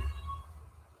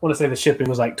to say the shipping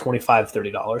was like $25,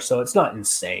 $30, so it's not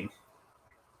insane.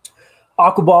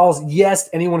 Aquaballs,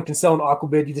 yes, anyone can sell an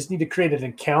Aquabid. You just need to create an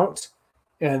account,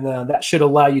 and that should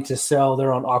allow you to sell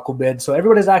there on Aquabid. So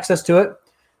everyone has access to it,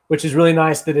 which is really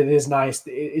nice. That it is nice.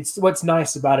 It's what's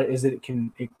nice about it is that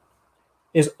it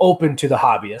is open to the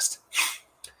hobbyist.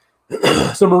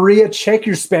 So Maria, check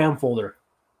your spam folder.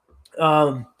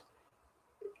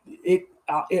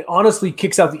 It honestly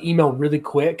kicks out the email really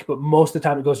quick, but most of the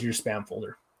time it goes to your spam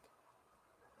folder.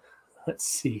 Let's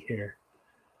see here.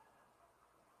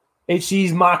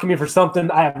 HG's mocking me for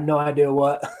something. I have no idea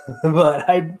what, but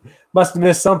I must have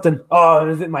missed something. Oh,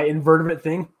 is it my invertebrate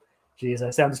thing? Jeez,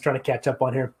 I'm just trying to catch up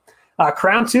on here.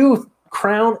 Crown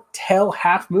Tail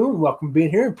Half Moon, welcome to being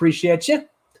here. Appreciate you.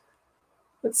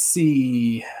 Let's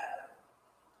see.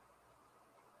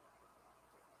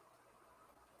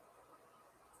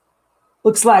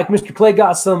 Looks like Mr. Clay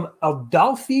got some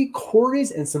Adolphi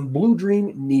Corys and some Blue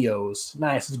Dream Neos.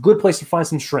 Nice. It's a good place to find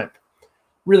some shrimp.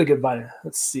 Really good vitamin.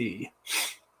 Let's see.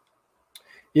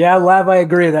 Yeah, Lav, I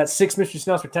agree. That's 6 mystery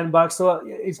snails for $10. So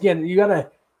again, you gotta.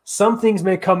 Some things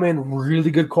may come in really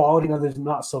good quality, and others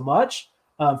not so much.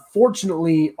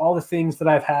 Fortunately, all the things that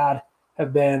I've had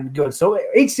have been good. So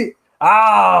HC,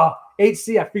 I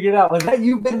figured it out. Was that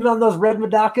you bidding on those red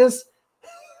Madakas?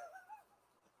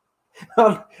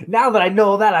 Now that I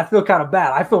know that, I feel kind of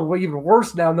bad. I feel even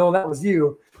worse now knowing that was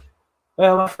you.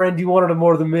 Well, my friend, you wanted them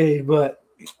more than me, but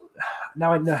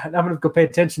now I'm going to go pay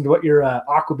attention to what your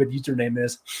Aquabid username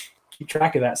is. Keep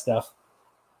track of that stuff.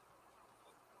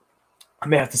 I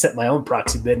may have to set my own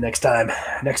proxy bid next time.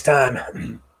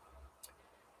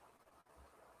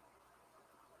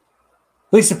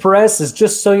 Lisa Perez says,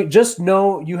 just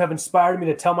know you have inspired me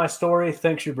to tell my story.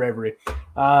 Thanks for your bravery.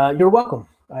 You're welcome.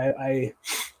 I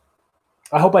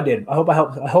hope I did. I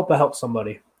hope I helped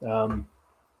somebody. Yeah,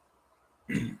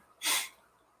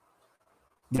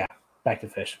 back to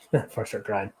fish before I start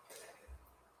crying.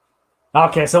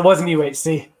 Okay, so it wasn't you,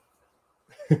 HC.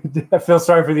 I feel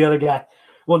sorry for the other guy.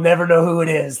 We'll never know who it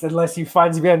is unless he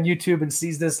finds me on YouTube and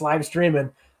sees this live stream, and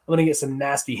I'm going to get some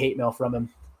nasty hate mail from him.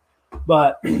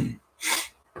 But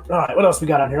All right, what else we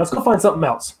got on here? Let's go find something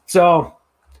else. So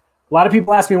a lot of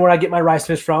people ask me where I get my rice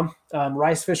fish from.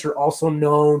 Rice fish are also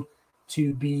known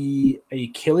to be a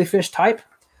killifish type.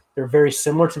 They're very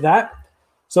similar to that.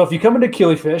 So if you come into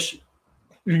killifish,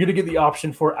 you're going to get the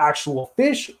option for actual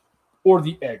fish or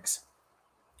the eggs.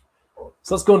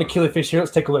 So let's go into killifish here.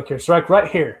 Let's take a look here. So right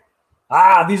here.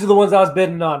 These are the ones I was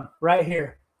bidding on right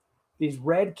here. These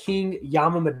Red King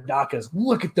Yamamadakas.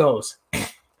 Look at those.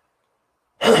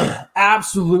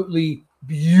 Absolutely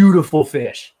beautiful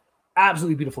fish.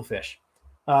 Absolutely beautiful fish.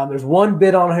 There's one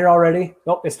bid on here already.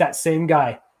 Oh, it's that same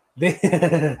guy.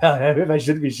 I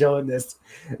shouldn't be showing this.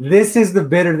 This is the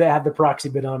bidder that had the proxy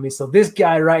bid on me. So this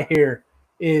guy right here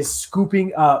is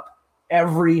scooping up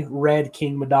every Red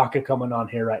King Medaka coming on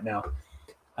here right now.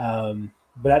 But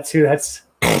that's who I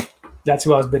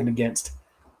was bidding against.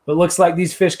 But it looks like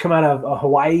these fish come out of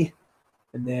Hawaii.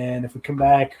 And then if we come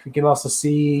back, we can also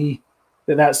see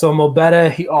that so Mobetta,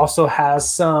 he also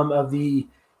has some of the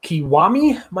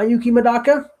Kiwami Mayuki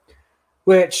Medaka,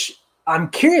 which I'm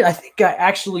curious. I think I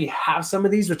actually have some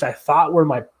of these, which I thought were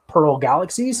my Pearl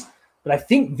Galaxies, but I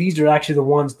think these are actually the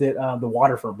ones that the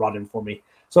Waterfront brought in for me.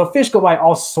 So fish go by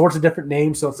all sorts of different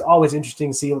names, so it's always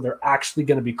interesting to see what they're actually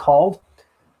going to be called.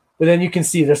 But then you can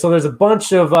see there. So there's a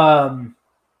bunch of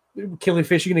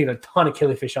killifish. You're going to get a ton of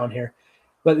killifish on here.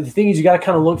 But the thing is, you got to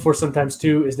kind of look for sometimes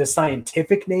too is the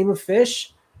scientific name of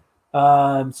fish.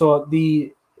 So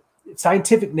the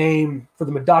scientific name for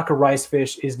the Medaka rice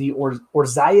fish is the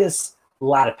Orzias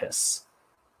latipus.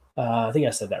 I think I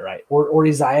said that right.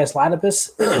 Orzias latipus.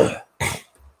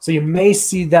 So you may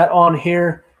see that on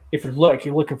here if you're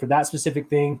looking for that specific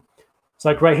thing. It's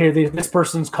like right here. This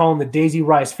person's calling the daisy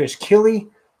rice fish killi.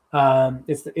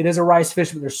 It is a rice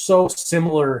fish, but they're so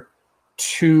similar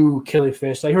to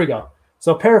killifish. So here we go.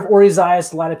 So a pair of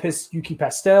Orzias latipus Yuki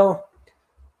pastel.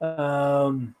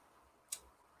 So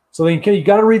then you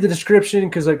got to read the description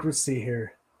because, like, let's see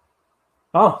here.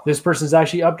 Oh, this person's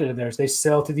actually updated theirs. They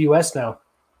sell to the U.S. now.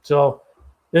 So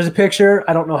there's a picture.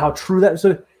 I don't know how true that is.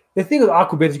 So the thing with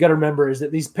Aquabid you got to remember is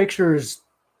that these pictures.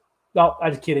 Oh,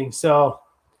 I'm just kidding. So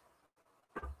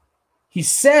he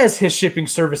says his shipping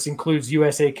service includes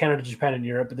USA, Canada, Japan, and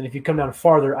Europe. But then if you come down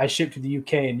farther, I ship to the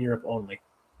UK and Europe only.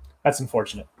 That's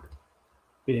unfortunate.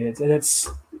 It's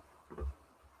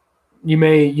you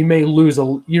may lose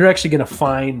you're actually going to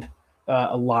find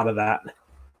a lot of that,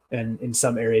 and in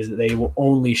some areas that they will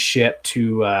only ship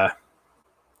to a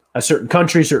certain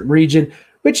country, certain region,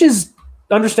 which is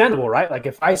understandable, right? Like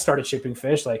if I started shipping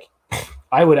fish, like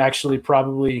I would actually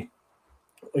probably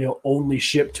only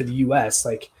ship to the US.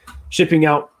 Like shipping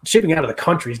out of the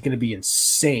country is going to be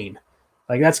insane.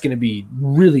 Like that's going to be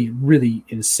really, really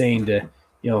insane to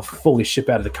fully ship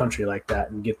out of the country like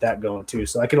that and get that going too.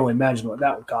 So I can only imagine what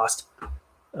that would cost.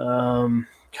 God.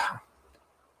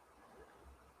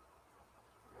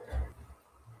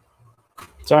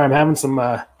 Sorry, I'm having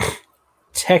some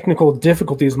technical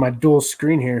difficulties with my dual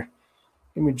screen here.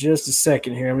 Give me just a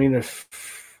second here. I'm going to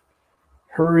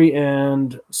hurry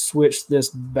and switch this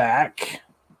back.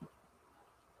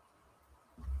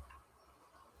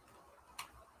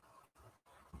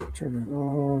 Turn it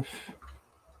off.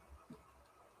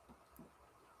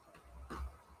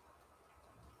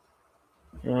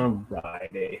 All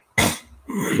righty.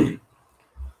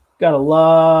 Gotta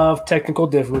love technical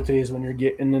difficulties when you're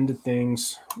getting into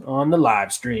things on the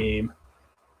live stream.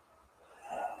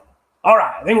 All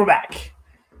right, I think we're back.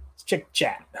 Let's check the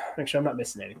chat. Make sure I'm not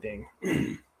missing anything.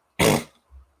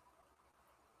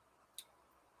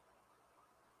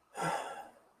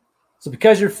 So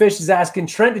because your fish is asking,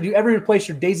 Trent, did you ever replace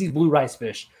your Daisy Blue rice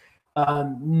fish?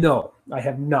 No, I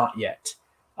have not yet.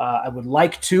 I would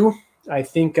like to. I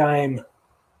think I'm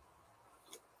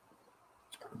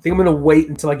going to wait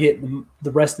until I get the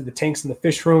rest of the tanks in the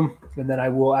fish room, and then I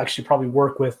will actually probably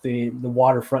work with the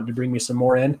waterfront to bring me some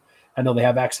more in. I know they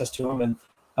have access to them. And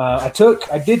I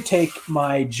did take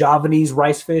my Javanese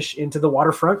rice fish into the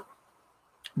waterfront.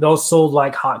 Those sold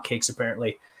like hotcakes,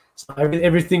 apparently. So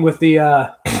everything with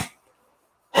the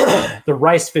the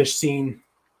rice fish scene,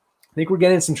 I think we're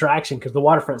getting some traction because the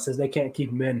waterfront says they can't keep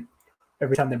them in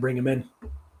every time they bring them in.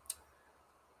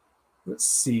 Let's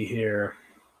see here.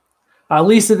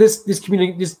 Lisa, this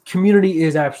community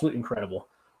is absolutely incredible.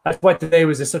 That's why today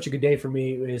was such a good day for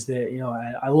me. Is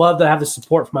that I love to have the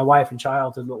support from my wife and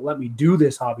child to let me do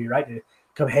this hobby, right? To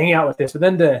come hang out with this, but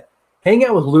then to hang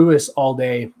out with Lewis all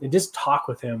day and just talk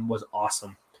with him was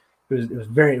awesome. It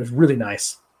was really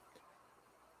nice.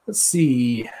 Let's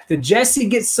see. Did Jesse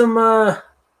get some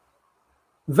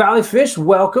Valley Fish?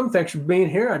 Welcome. Thanks for being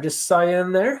here. I just saw you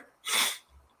in there.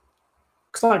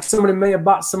 Looks like somebody may have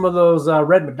bought some of those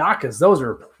red Madakas. Those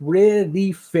are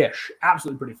pretty fish.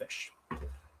 Absolutely pretty fish.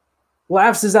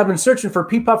 Lav says, I've been searching for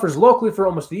pea puffers locally for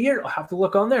almost a year. I'll have to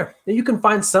look on there. And you can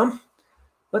find some.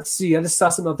 Let's see. I just saw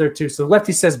some out there too. So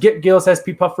Lefty says, Get Gills has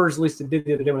pea puffers. At least it did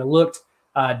the other day when I looked.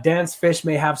 Dan's Fish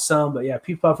may have some. But yeah,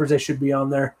 pea puffers, they should be on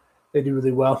there. They do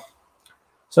really well.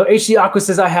 So HD Aqua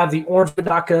says, I have the orange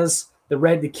Madakas,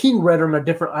 the king red are on a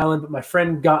different island, but my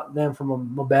friend got them from a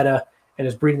Mobetta and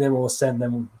is breeding them and will send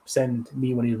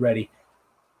me when he's ready.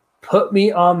 Put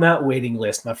me on that waiting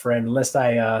list, my friend, unless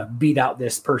I beat out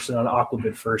this person on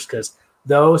Aquabid first, because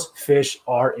those fish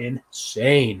are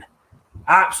insane.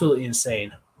 Absolutely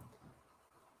insane.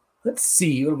 Let's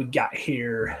see. What do we got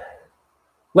here?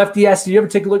 Lefty asked, did you ever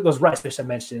take a look at those rice fish I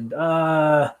mentioned?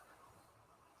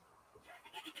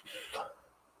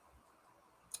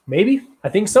 Maybe. I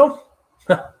think so.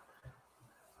 I'll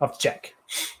have to check.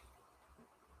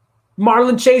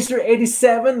 Marlin Chaser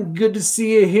 87, good to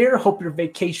see you here. Hope your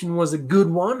vacation was a good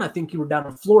one. I think you were down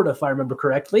in Florida, if I remember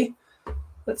correctly.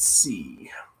 Let's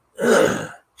see.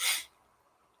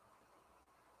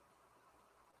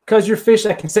 Because you're fish,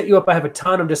 I can set you up. I have a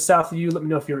ton. I'm just south of you. Let me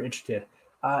know if you're interested.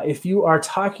 If you are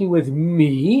talking with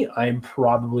me, I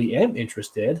probably am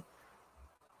interested.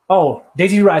 Oh,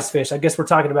 Daisy Rice Fish. I guess we're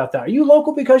talking about that. Are you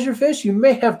local because you're fish? You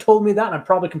may have told me that, and I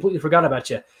probably completely forgot about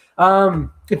you.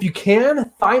 If you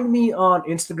can, find me on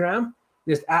Instagram,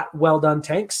 just at Well-Don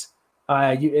Tanks.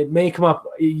 It may come up.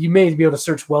 You may be able to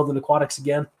search Well-Don Aquatics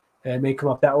again, and it may come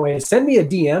up that way. Send me a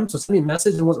DM, so send me a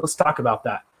message, and let's talk about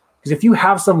that. Because if you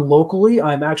have some locally,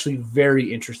 I'm actually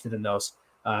very interested in those.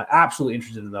 Absolutely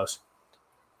interested in those.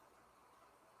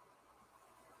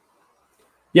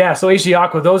 Yeah, so HG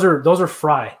Aqua, those are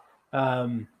fry.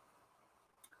 I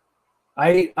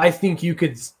think you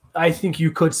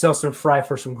could sell some fry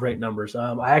for some great numbers.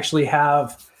 I actually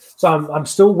have, so I'm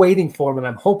still waiting for them, and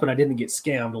I'm hoping I didn't get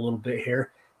scammed a little bit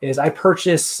here. Is I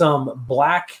purchased some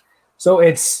black, so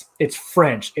it's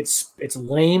French, it's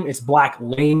lame, it's black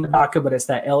lame Madaka, but it's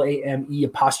that LAME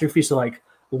apostrophe, so like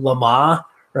Lama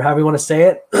or however you want to say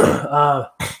it.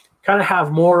 Kind of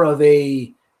have more of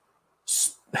a,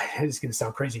 it's going to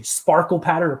sound crazy, sparkle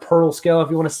pattern or pearl scale, if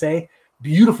you want to say.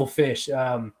 Beautiful fish.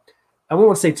 I won't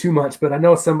want to say too much, but I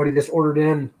know somebody just ordered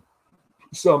in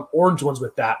some orange ones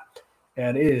with that,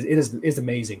 and it is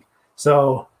amazing.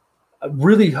 So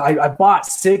really, I bought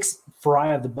 6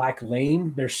 fry of the black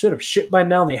lane. They should have shipped by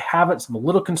now. They haven't, so I'm a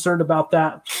little concerned about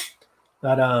that.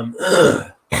 But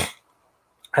I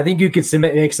think you could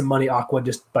make some money, Aqua,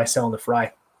 just by selling the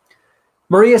fry.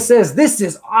 Maria says, this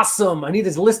is awesome. I need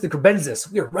to list the crebensis.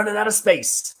 We are running out of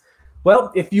space. Well,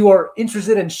 if you are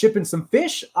interested in shipping some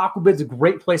fish, Aquabid's a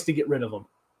great place to get rid of them.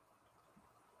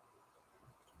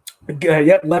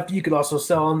 Yep, Lefty, you could also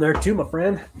sell on there too, my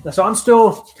friend. So I'm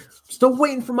still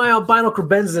waiting for my albino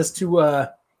crebensis to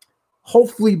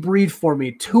hopefully breed for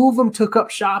me. 2 of them took up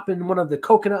shop in one of the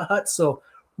coconut huts, so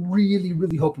really,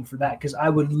 really hoping for that, because I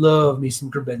would love me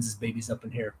some crebensis babies up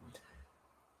in here.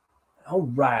 All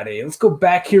righty, let's go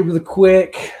back here really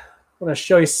quick. I want to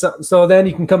show you something. So then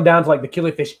you can come down to like the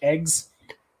killifish eggs.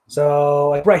 So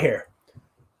like right here.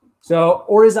 So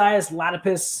Oryzias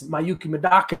latipus Mayuki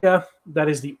Madaka. That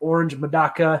is the orange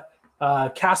Madaka.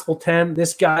 Caspel 10.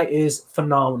 This guy is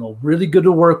phenomenal. Really good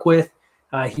to work with.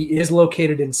 He is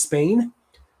located in Spain.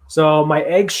 So my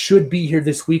eggs should be here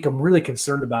this week. I'm really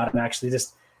concerned about him, actually.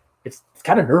 It's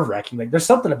kind of nerve-wracking. Like there's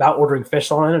something about ordering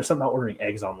fish online and something about ordering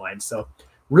eggs online. So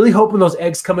really hoping those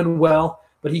eggs come in well.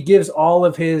 But he gives all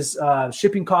of his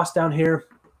shipping costs down here.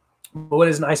 But what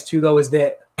is nice, too, though, is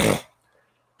that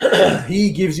he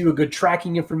gives you a good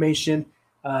tracking information.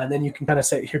 And then you can kind of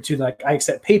say here, too, like I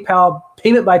accept PayPal,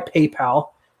 payment by PayPal.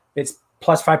 It's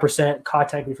plus 5%.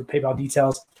 Contact me for PayPal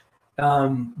details.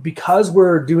 Because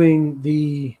we're doing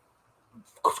the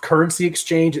currency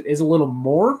exchange, it is a little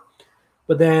more.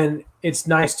 But then it's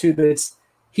nice, too, that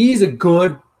he's a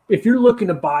good – if you're looking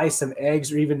to buy some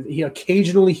eggs, or even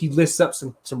occasionally he lists up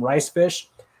some rice fish,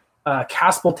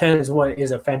 Caspel 10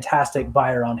 is a fantastic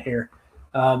buyer on here.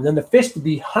 Then the fish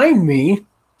behind me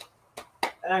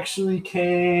actually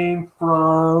came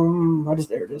from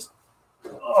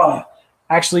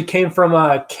actually came from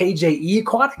KJE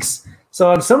Aquatics.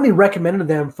 So somebody recommended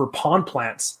them for pond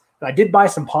plants. And I did buy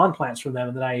some pond plants from them,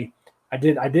 and then I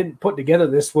didn't put together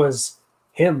this was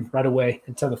him right away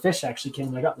until the fish actually came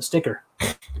and I got the sticker.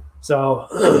 So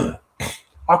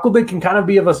Aquabid can kind of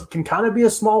be a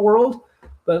small world,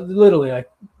 but literally, like,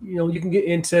 you can get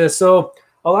into. So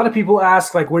a lot of people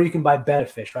ask like where you can buy betta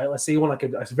fish, right? Let's say you want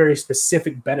like a very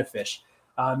specific betta fish.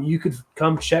 You could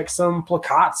come check some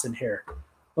placats in here.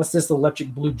 What's this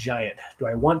electric blue giant? Do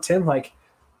I want him? Like,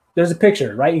 there's a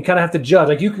picture, right? You kind of have to judge.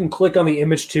 Like you can click on the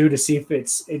image too to see if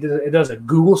it does a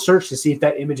Google search to see if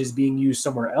that image is being used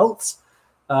somewhere else.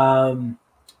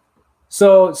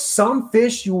 So some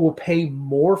fish you will pay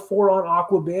more for on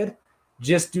Aquabid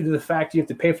just due to the fact you have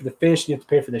to pay for the fish and you have to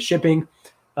pay for the shipping.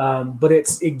 But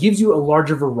it gives you a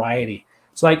larger variety.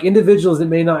 So like individuals that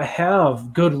may not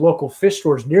have good local fish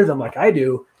stores near them like I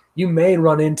do, you may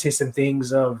run into some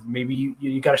things of maybe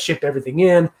you got to ship everything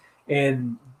in,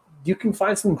 and you can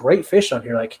find some great fish on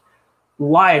here like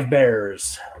live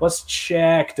bears. Let's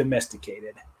check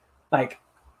domesticated. Like,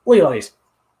 look at all these.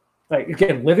 Like,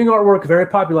 again, living artwork, very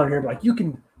popular on here. But like, you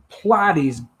can plot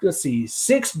these. Let's see,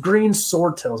 6 green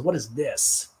swordtails. What is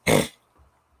this?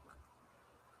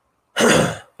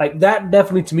 Like, that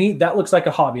definitely, to me, that looks like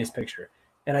a hobbyist picture.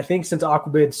 And I think since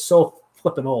Aquabid's so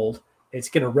flippin' old, it's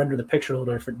going to render the picture a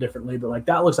little differently. But, like,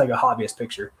 that looks like a hobbyist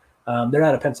picture. They're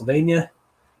out of Pennsylvania.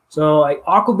 So, like,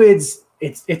 Aquabid's,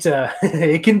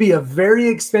 it can be a very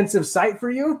expensive site for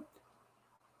you.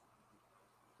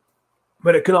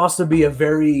 But it can also be a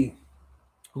very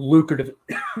lucrative.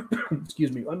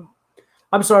 Excuse me.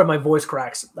 I'm sorry, my voice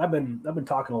cracks. I've been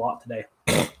talking a lot today.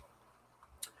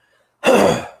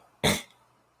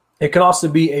 It can also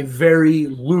be a very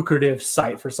lucrative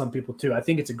site for some people too. I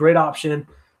think it's a great option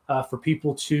for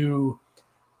people to.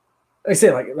 I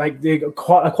say like the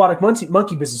aquatic monkey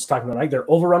business is talking about. Like they're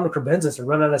overrun with cribenzas, they're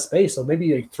running out of space. So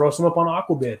maybe they throw some up on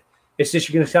Aquabid. It's just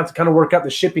you're going to have to kind of work out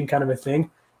the shipping kind of a thing,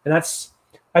 and that's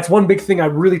one big thing I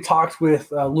really talked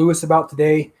with Lewis about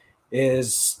today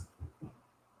is,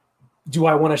 do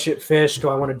I want to ship fish? Do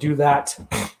I want to do that?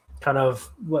 Kind of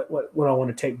what I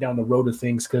want to take down the road of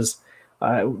things, because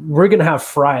we're going to have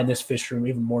fry in this fish room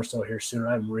even more so here soon.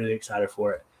 I'm really excited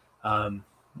for it.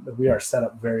 We are set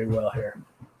up very well here.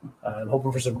 I'm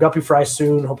hoping for some guppy fry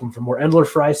soon, hoping for more endler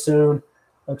fry soon.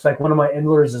 Looks like one of my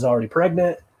endlers is already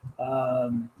pregnant.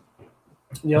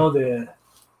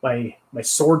 My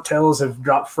swordtails have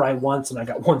dropped fry once, and I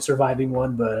got one surviving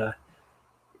one, but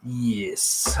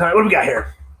yes. All right, what do we got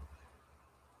here?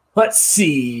 Let's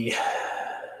see.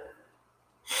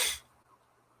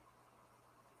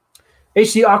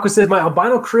 HC Aqua says, my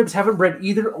albino cribs haven't bred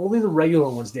either, only the regular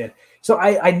ones did. So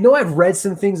I know I've read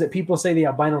some things that people say the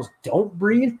albinos don't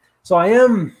breed. So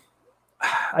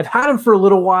I've had them for a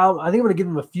little while. I think I'm going to give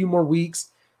them a few more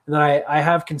weeks. And then I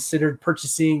have considered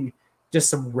purchasing just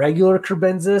some regular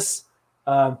cribenzas,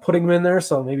 putting them in there.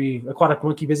 So maybe aquatic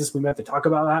monkey business, we might have to talk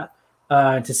about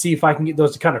that to see if I can get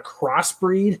those to kind of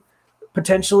crossbreed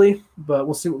potentially. But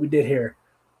we'll see what we did here.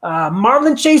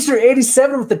 Marlin Chaser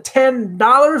 87 with the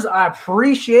 $10. I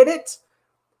appreciate it.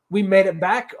 We made it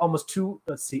back almost 2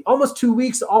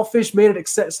 weeks. All fish made it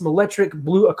except some electric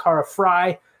blue Acara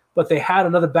fry, but they had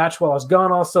another batch while I was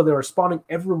gone. Also, they were spawning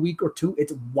every week or two.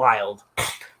 It's wild.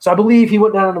 So I believe he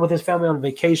went down with his family on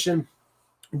vacation.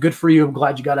 Good for you. I'm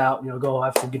glad you got out. Go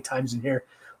have some good times in here.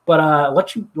 But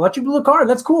electric blue Acara,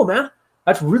 that's cool, man.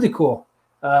 That's really cool.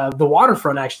 The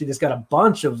waterfront actually just got a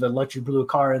bunch of electric blue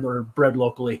Acara and they're bred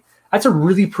locally. That's a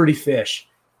really pretty fish.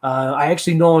 I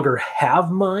actually no longer have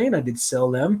mine. I did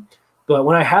sell them, but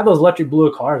when I had those electric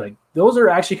blue Acara, like those are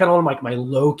actually kind of one of my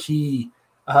low key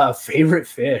favorite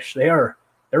fish. They're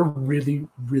really,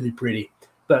 really pretty.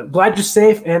 But glad you're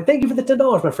safe, and thank you for the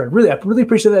 $10, my friend. Really, I really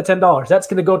appreciate that $10. That's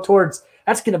going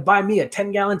to buy me a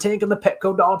 10-gallon tank on the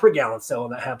Petco dollar per gallon sale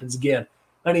when that happens again.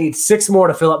 I need 6 more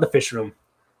to fill out the fish room.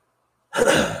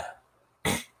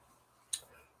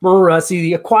 See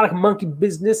the aquatic monkey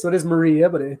business. So it is Maria,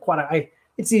 but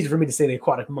it's easy for me to say the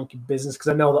aquatic monkey business because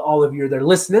I know that all of you are there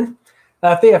listening.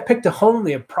 If they have picked a home,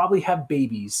 they probably have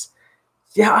babies.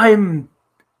 Yeah, I'm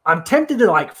tempted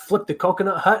to flip the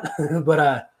coconut hut,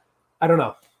 but I don't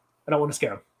know. I don't want to scare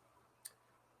them.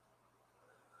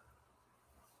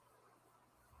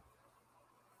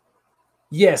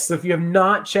 Yes, so if you have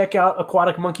not, check out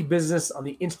Aquatic Monkey Business on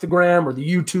the Instagram or the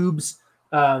YouTubes.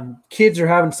 Kids are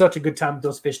having such a good time with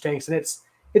those fish tanks, and it's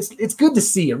good to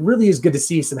see. It really is good to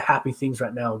see some happy things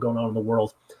right now going on in the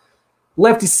world.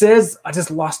 Lefty says, I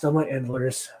just lost all my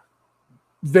endlers.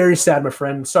 Very sad, my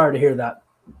friend. Sorry to hear that.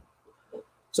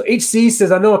 So HC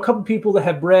says, I know a couple people that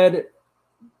have bred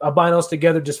albinos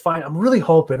together just fine. I'm really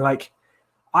hoping,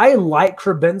 I like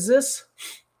cribenzas,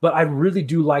 but I really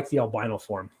do like the albino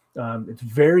form. It's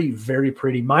very, very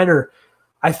pretty.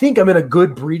 I think I'm in a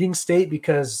good breeding state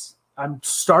because I'm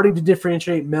starting to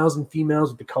differentiate males and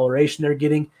females with the coloration they're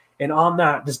getting. And on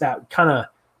that, just that kind of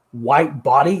white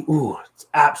body. Ooh, it's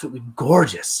absolutely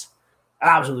gorgeous.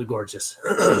 Absolutely gorgeous.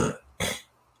 It's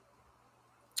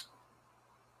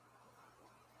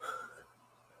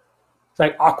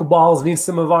like Aquaballs need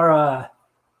some of our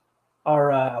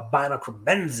albino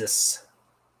cribenzas.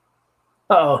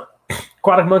 Uh-oh.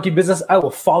 Aquatic monkey business, I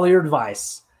will follow your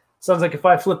advice. Sounds like if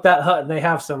I flip that hut and they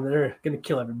have some, they're going to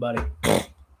kill everybody.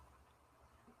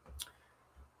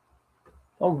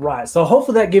 All right. So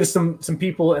hopefully that gives some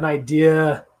people an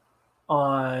idea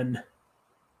on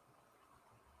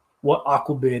what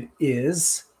Aquabid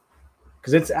is.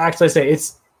 Because it's actually, I say,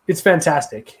 it's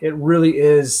fantastic. It really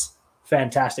is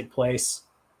fantastic place.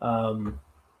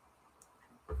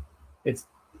 It's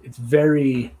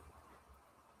very...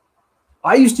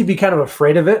 I used to be kind of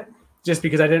afraid of it just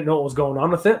because I didn't know what was going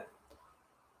on with it.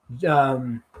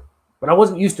 But I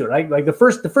wasn't used to it. Right? Like the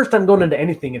first time going into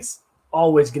anything, it's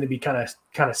always going to be kind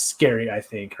of scary, I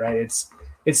think, right? It's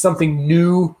something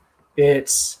new.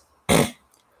 It's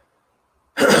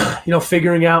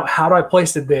figuring out, how do I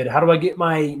place the bid? How do I get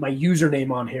my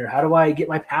username on here? How do I get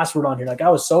my password on here? Like I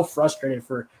was so frustrated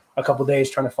for a couple of days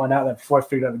trying to find out that before I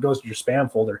figured out it goes to your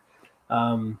spam folder.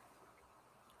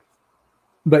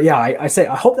 But yeah, I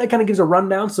hope that kind of gives a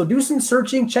rundown. So do some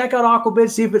searching, check out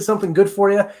Aquabid, see if it's something good for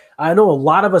you. I know a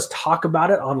lot of us talk about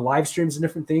it on live streams and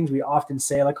different things. We often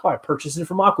say like, oh, I purchased it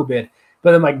from Aquabid.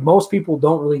 But then like most people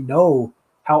don't really know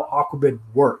how Aquabid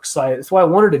works. So that's why I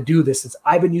wanted to do this. Since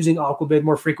I've been using Aquabid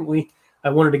more frequently,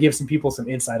 I wanted to give some people some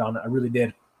insight on it. I really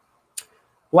did.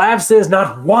 Lav says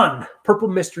not one purple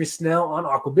mystery snail on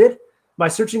Aquabid. Am I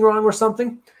searching wrong or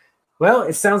something? Well,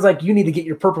 it sounds like you need to get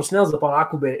your purple snails up on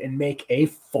Aquabid and make a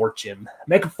fortune.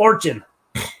 Make a fortune.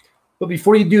 But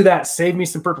before you do that, save me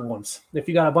some purple ones. If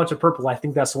you got a bunch of purple, I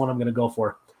think that's the one I'm going to go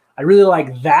for. I really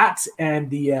like that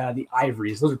and the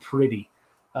ivories. Those are pretty.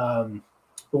 The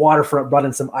waterfront brought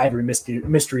in some ivory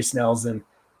mystery snails. And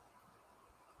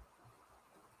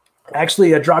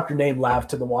actually, I dropped your name, Lav,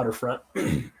 to the waterfront.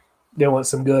 They want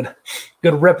some good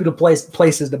reputable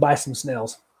places to buy some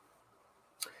snails.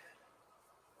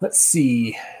 Let's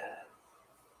see.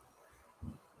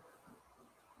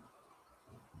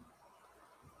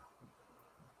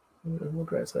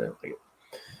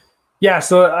 Yeah,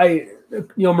 so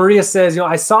Maria says,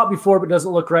 I saw it before, but it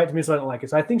doesn't look right to me, so I don't like it.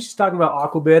 So I think she's talking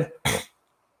about Aquabid.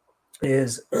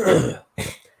 It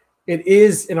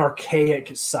is an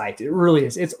archaic site. It really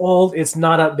is. It's old. It's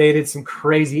not updated. Some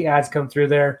crazy ads come through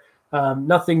there.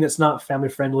 Nothing that's not family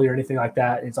friendly or anything like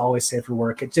that. It's always safe for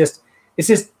work.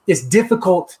 It's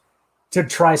difficult to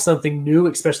try something new,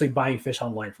 especially buying fish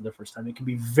online for the first time. It can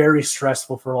be very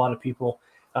stressful for a lot of people.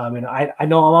 And I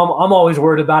know I'm always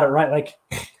worried about it, right? Like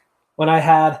when I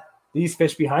had these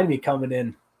fish behind me coming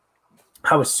in,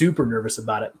 I was super nervous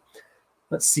about it.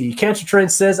 Let's see. Cancer Train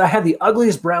says, I had the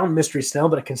ugliest brown mystery snail,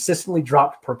 but it consistently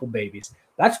dropped purple babies.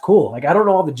 That's cool. Like I don't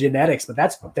know all the genetics, but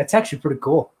that's actually pretty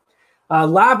cool.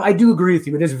 Lab, I do agree with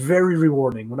you. It is very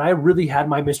rewarding. When I really had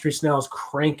my mystery snails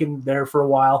cranking there for a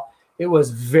while, it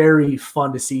was very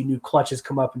fun to see new clutches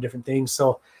come up and different things.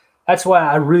 So that's why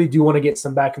I really do want to get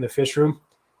some back in the fish room.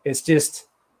 It's just,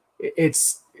 it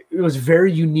was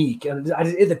very unique. And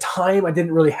at the time,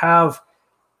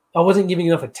 I wasn't giving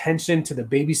enough attention to the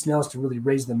baby snails to really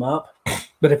raise them up.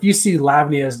 But if you see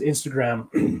Lavnia's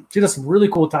Instagram, she does some really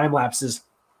cool time lapses.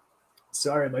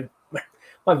 Sorry,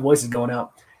 my voice is going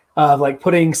out. Like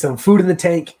putting some food in the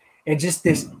tank and just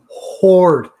this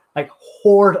horde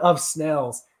of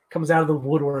snails comes out of the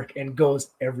woodwork and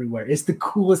goes everywhere. It's the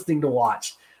coolest thing to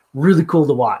watch. Really cool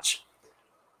to watch.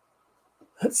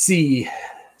 Let's see.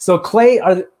 So Clay,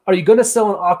 are you going to sell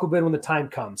an Aquabid when the time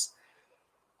comes?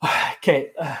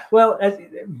 Okay.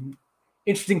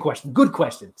 Interesting question. Good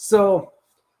question. So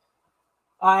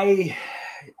I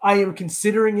am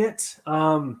considering it.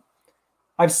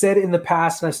 I've said in the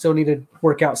past, and I still need to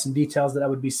work out some details, that I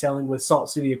would be selling with Salt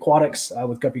City Aquatics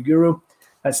with Guppy Guru.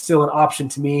 That's still an option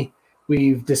to me.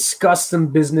 We've discussed some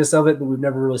business of it, but we've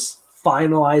never really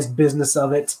finalized business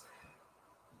of it.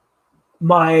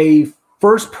 My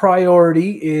first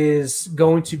priority is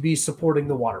going to be supporting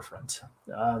the waterfront.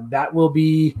 That will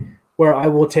be where I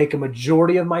will take a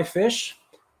majority of my fish.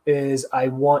 Is I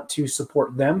want to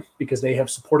support them because they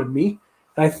have supported me.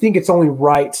 And I think it's only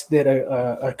right that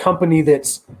a company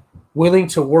that's willing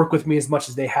to work with me as much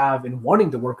as they have and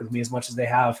wanting to work with me as much as they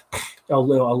have,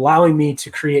 allowing me to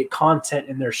create content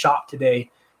in their shop today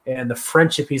and the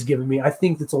friendship he's given me, I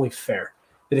think that's only fair.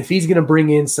 That if he's going to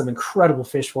bring in some incredible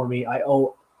fish for me, I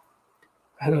want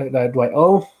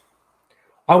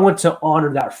to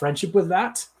honor that friendship with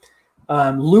that.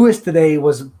 Lewis today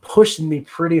was pushing me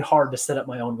pretty hard to set up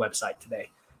my own website today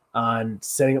on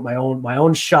setting up my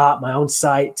own shop, my own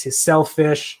site to sell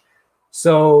fish.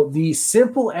 So the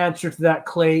simple answer to that,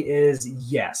 Clay, is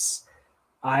yes.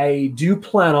 I do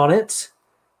plan on it,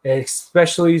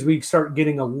 especially as we start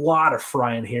getting a lot of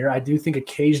fry in here. I do think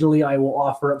occasionally I will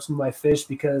offer up some of my fish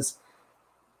because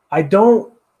I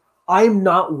I'm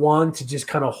not one to just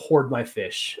kind of hoard my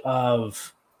fish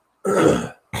of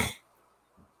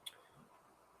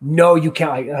no, you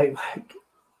can't.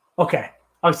 Okay.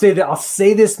 I'll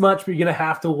say this much, but you're going to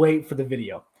have to wait for the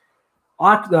video.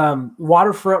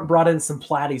 Waterfront brought in some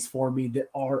platies for me that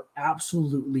are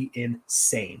absolutely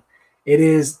insane. It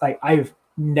is like, I've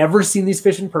never seen these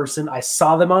fish in person. I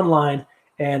saw them online,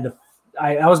 and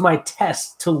that was my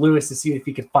test to Lewis to see if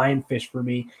he could find fish for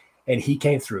me, and he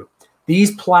came through.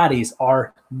 These platies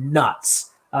are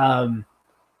nuts. I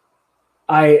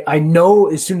know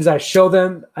as soon as I show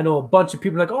them, I know a bunch of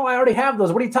people are like, oh, I already have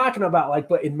those. What are you talking about? Like,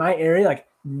 but in my area, like,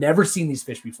 never seen these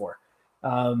fish before.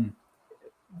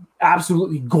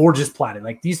 Absolutely gorgeous platy.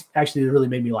 Like, these actually really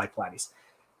made me like platies.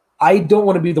 I don't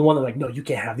want to be the one that like, no, you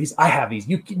can't have these. I have these.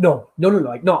 No.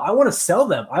 Like, no, I want to sell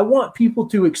them. I want people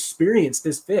to experience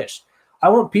this fish. I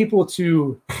want people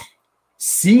to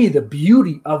see the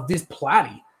beauty of this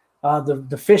platy.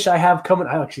 The fish I have coming,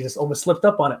 I actually just almost slipped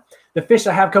up on it. The fish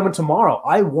I have coming tomorrow,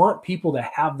 I want people to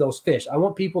have those fish. I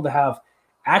want people to have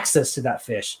access to that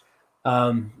fish.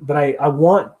 But I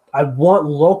want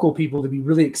local people to be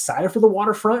really excited for the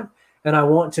waterfront, and I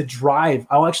want to drive.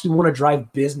 I actually want to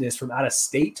drive business from out of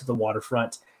state to the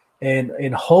waterfront, and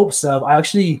in hopes of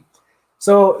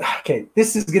okay,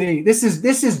 this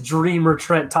is Dreamer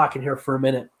Trent talking here for a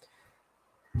minute.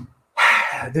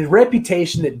 The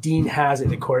reputation that Dean has at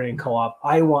the Aquarium Co-op,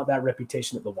 I want that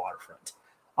reputation at the waterfront.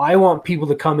 I want people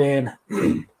to come in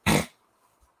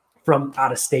from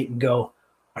out of state and go,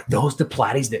 are those the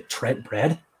platies that Trent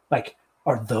bred? Like,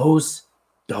 are those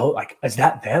like, is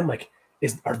that them? Like,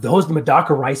 are those the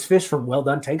Medaka rice fish from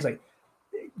Well-Don tanks? Like,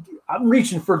 I'm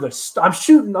reaching for the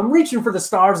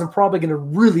stars. I'm probably going to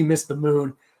really miss the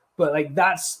moon, but like,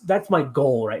 that's my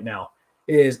goal right now.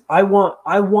 Is I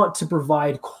want to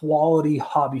provide quality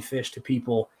hobby fish to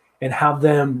people and have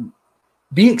them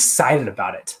be excited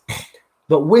about it.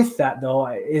 But with that, though,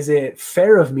 is it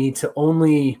fair of me to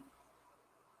only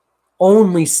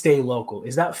stay local?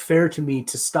 Is that fair to me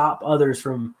to stop others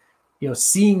from,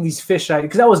 seeing these fish?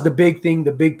 Because that was the big thing,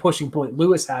 the big pushing point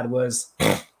Lewis had was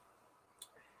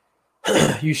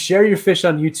you share your fish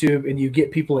on YouTube and you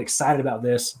get people excited about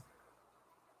this.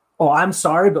 Oh, I'm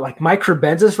sorry, but like my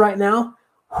crebensis right now,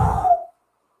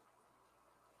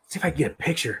 see if I can get a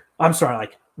picture. I'm sorry,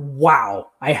 like,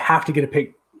 wow, I have to get a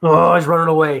pic. Oh, he's running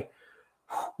away.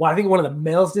 Well, I think one of the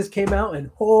males just came out, and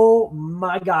oh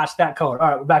my gosh, that color.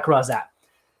 All right, back where I was at.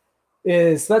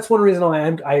 So that's one reason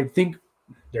I think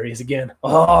there he is again.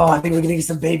 Oh, I think we're gonna get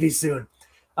some babies soon.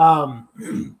 I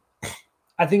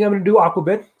think I'm gonna do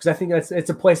Aquabid because I think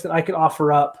it's a place that I could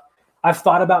offer up. I've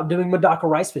thought about doing Medaka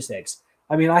rice fish eggs.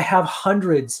 I mean, I have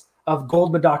hundreds of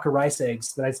gold Medaka rice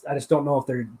eggs that I just don't know if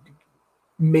they're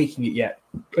making it yet.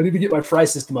 I need to get my fry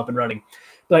system up and running.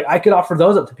 But like, I could offer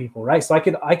those up to people, right? So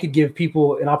I could give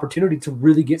people an opportunity to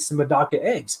really get some Medaka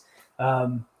eggs.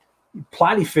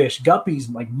 Platy fish,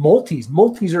 guppies, like multis.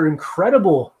 Multis are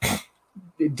incredible,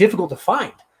 difficult to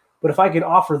find. But if I could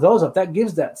offer those up, that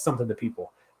gives that something to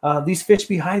people. These fish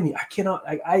behind me, I cannot.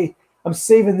 I'm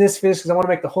saving this fish because I want to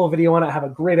make the whole video on it. I have a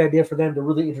great idea for them to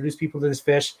really introduce people to this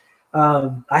fish.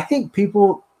 I think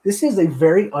this is a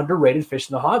very underrated fish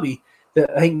in the hobby that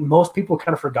I think most people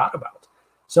kind of forgot about.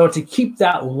 So to keep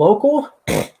that local,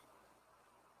 I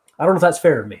don't know if that's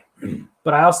fair of me,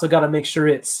 but I also got to make sure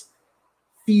it's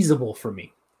feasible for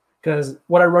me, because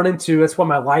what I run into, that's why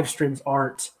my live streams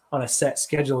aren't on a set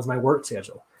schedule as my work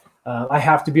schedule. I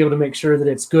have to be able to make sure that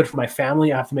it's good for my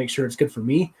family. I have to make sure it's good for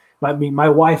me. My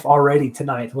wife already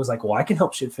tonight was like, well, I can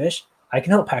help ship fish. I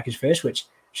can help package fish, which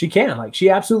she can. Like, she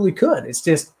absolutely could. It's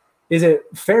just, is it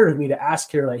fair of me to ask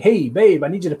her, like, hey, babe, I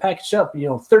need you to package up,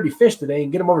 30 fish today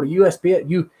and get them over to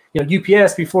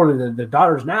UPS before the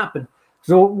daughter's nap? And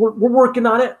so we're working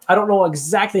on it. I don't know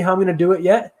exactly how I'm going to do it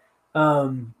yet.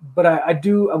 But I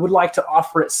would like to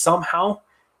offer it somehow.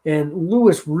 And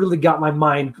Lewis really got my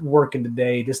mind working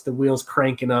today, just the wheels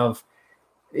cranking of,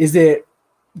 is it,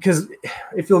 because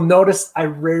if you'll notice, I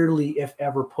rarely, if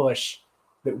ever, push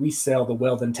that we sell the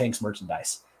Wel-Don Tanks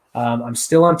merchandise. I'm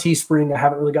still on Teespring. I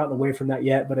haven't really gotten away from that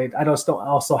yet, but I don't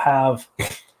also have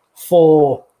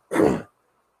full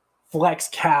flex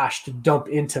cash to dump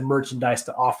into merchandise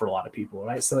to offer a lot of people,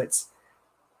 right? So it's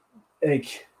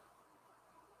like,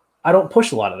 I don't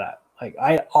push a lot of that. Like,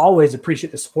 I always appreciate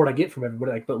the support I get from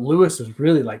everybody. Like, but Lewis was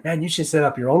really like, man, you should set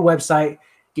up your own website,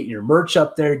 get your merch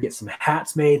up there, get some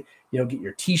hats made, get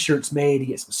your t-shirts made,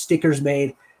 get some stickers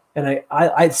made. And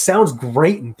it sounds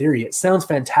great in theory. It sounds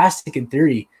fantastic in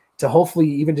theory to hopefully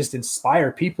even just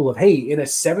inspire people of, hey, in a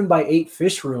 7x8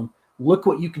 fish room, look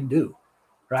what you can do,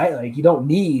 right? Like, you don't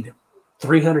need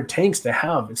 300 tanks to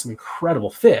have some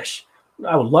incredible fish.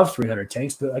 I would love 300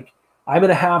 tanks, but like I'm going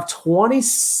to have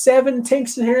 27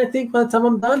 tanks in here, I think, by the time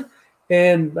I'm done.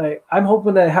 And I'm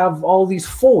hoping to have all these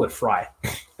full at fry,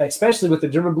 especially with the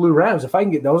German blue rams. If I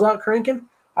can get those out cranking,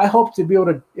 I hope to be able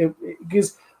to,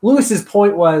 because Lewis's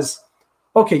point was,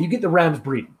 okay, you get the rams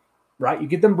breeding, right? You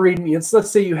get them breeding.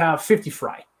 Let's say you have 50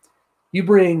 fry. You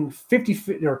bring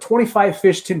 50 or 25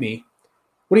 fish to me.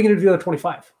 What are you going to do with the other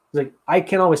 25? He's like, I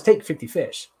can always take 50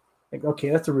 fish. Like, okay,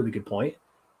 that's a really good point.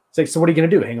 It's like, so what are you going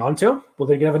to do? Hang on to them? Well,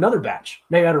 they're going to have another batch.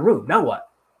 Now you out of room. Now what?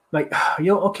 Like,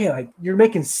 okay, like you're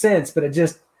making sense, but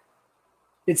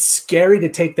it's scary to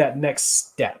take that next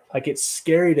step. Like it's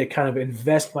scary to kind of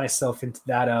invest myself into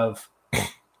that of,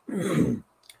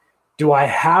 do I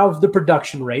have the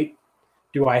production rate?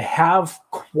 Do I have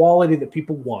quality that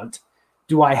people want?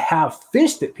 Do I have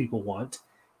fish that people want?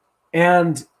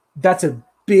 And that's a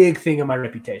big thing in my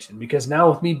reputation, because now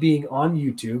with me being on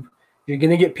YouTube, you're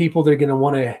going to get people that are going to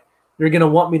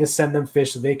want me to send them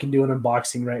fish so they can do an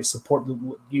unboxing, right? Support the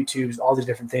YouTubes, all these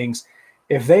different things.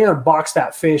 If they unbox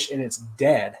that fish and it's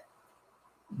dead,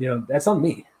 that's on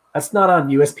me. That's not on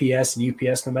USPS and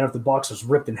UPS. No matter if the box was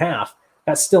ripped in half,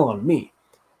 that's still on me.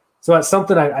 So that's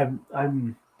something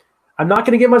I'm not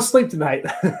going to get much sleep tonight.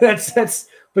 But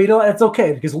that's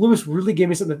okay, because Lewis really gave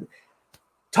me something.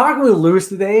 Talking with Lewis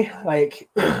today, like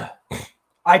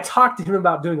I talked to him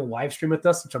about doing a live stream with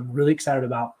us, which I'm really excited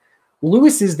about.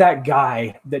 Lewis is that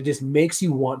guy that just makes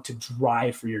you want to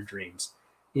drive for your dreams.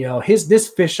 This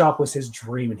fish shop was his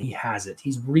dream, and he has it.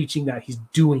 He's reaching that. He's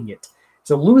doing it.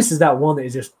 So Lewis is that one that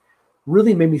is just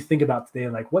really made me think about today.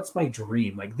 Like, what's my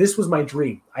dream? Like, this was my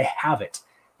dream. I have it.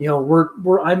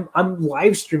 I'm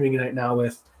live streaming right now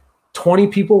with 20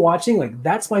 people watching. Like,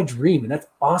 that's my dream, and that's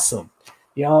awesome.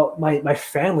 My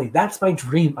family, that's my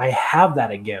dream. I have that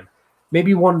again.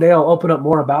 Maybe one day I'll open up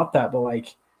more about that, but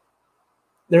like,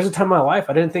 there's a time in my life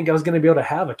I didn't think I was going to be able to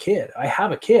have a kid. I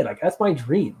have a kid. Like, that's my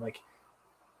dream. Like,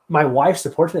 my wife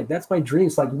supports me. Like, that's my dream.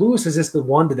 It's like Lewis is just the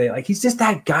one today. Like, he's just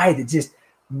that guy that just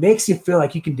makes you feel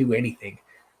like you can do anything.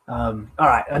 All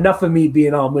right, enough of me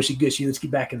being all mushy gushy. Let's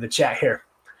get back into the chat here.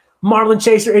 Marlin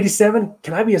Chaser 87.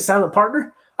 Can I be a silent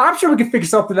partner? I'm sure we can figure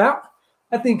something out.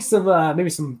 I think maybe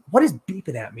some. What is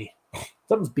beeping at me?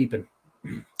 Something's beeping.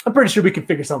 I'm pretty sure we can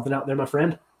figure something out there, my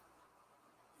friend.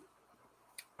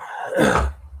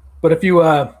 But if you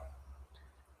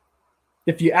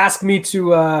ask me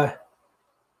to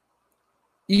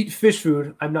eat fish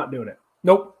food, I'm not doing it.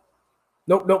 Nope.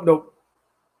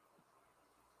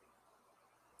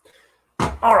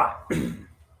 All right.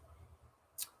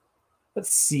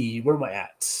 Let's see. Where am I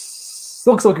at?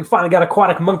 Looks like we finally got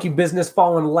Aquatic Monkey Business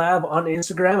Fallen Lab on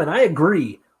Instagram, and I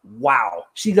agree. Wow.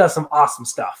 She does some awesome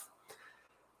stuff.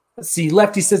 Let's see.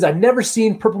 Lefty says, I've never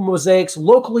seen purple mosaics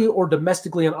locally or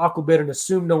domestically on Aquabid and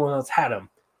assumed no one else had them.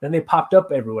 Then they popped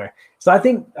up everywhere. So I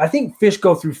think fish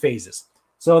go through phases.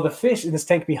 So the fish in this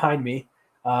tank behind me,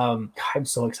 I'm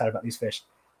so excited about these fish.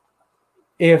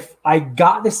 If I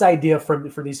got this idea for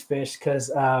these fish,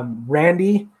 because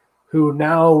Randy, who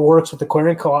now works with the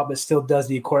Aquarium Co-op but still does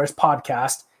the Aquarius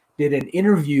podcast, did an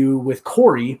interview with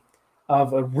Corey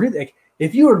of a really,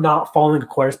 if you are not following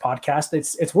Aquarius podcast,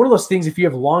 it's one of those things, if you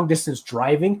have long distance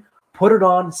driving, put it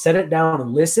on, set it down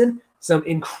and listen. Some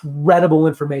incredible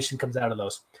information comes out of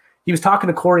those. He was talking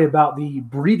to Corey about the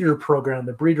breeder program,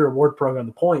 the breeder award program,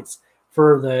 the points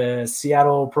for the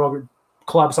Seattle program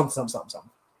club, something.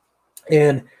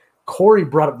 And Corey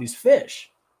brought up these fish.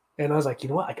 And I was like, you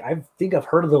know what? Like, I think I've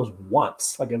heard of those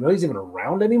once. Like, I know he's even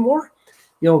around anymore.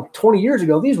 20 years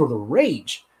ago, these were the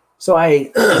rage. So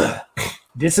I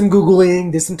did some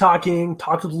Googling, did some talking,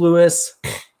 talked with Lewis.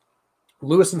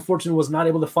 Lewis, unfortunately, was not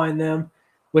able to find them,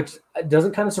 which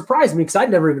doesn't kind of surprise me because I'd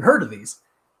never even heard of these.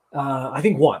 I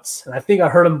think once. And I think I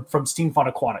heard them from Steam Fun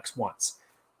Aquatics once.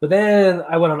 But then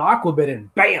I went on Aquabid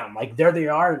and bam, like there they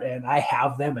are. And I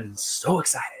have them and so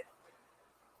excited.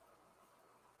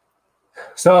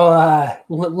 So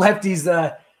Lefty's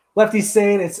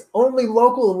saying it's only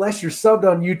local unless you're subbed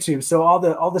on YouTube. So all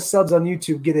the subs on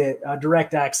YouTube get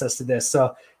direct access to this.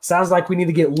 So sounds like we need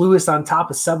to get Lewis on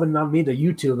top of subbing on me to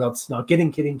YouTube. No,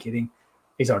 kidding.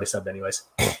 He's already subbed anyways.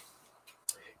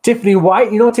 Tiffany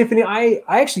White, Tiffany, I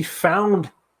actually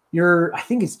found I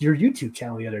think it's your YouTube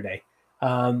channel the other day.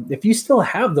 If you still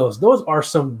have those are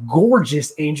some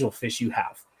gorgeous angelfish you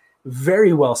have.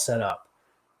 Very well set up.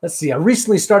 Let's see. I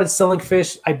recently started selling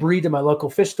fish. I breed in my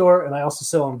local fish store, and I also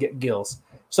sell and get gills.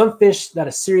 Some fish that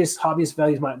a serious hobbyist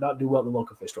values might not do well at the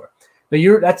local fish store.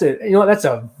 Now that's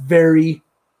a very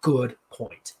good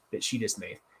point that she just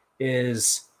made.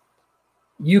 Is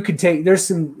you could take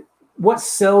what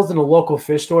sells in a local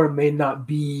fish store may not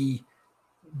be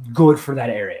good for that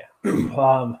area.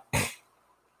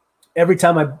 Every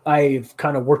time I've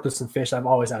kind of worked with some fish, I've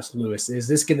always asked Lewis, is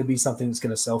this going to be something that's going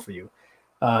to sell for you?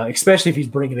 Especially if he's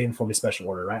bringing it in for me special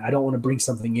order, right? I don't want to bring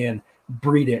something in,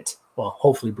 breed it, well,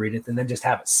 hopefully breed it, and then just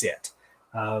have it sit.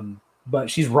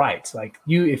 But she's right. Like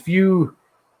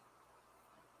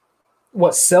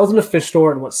what sells in a fish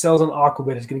store and what sells on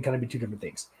Aquabid is going to kind of be two different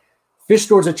things. Fish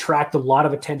stores attract a lot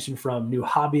of attention from new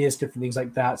hobbyists, different things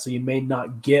like that. So you may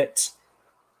not get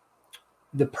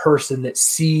the person that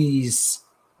sees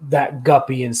that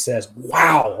guppy and says,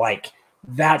 wow, like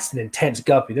that's an intense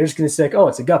guppy. They're just going to say, oh,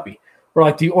 it's a guppy. Or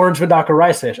like the orange Vidaka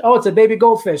rice fish. Oh, it's a baby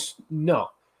goldfish. No.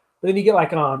 But then you get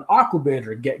like on Aquabid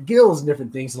or Get Gills and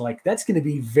different things. And like, that's going to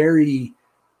be very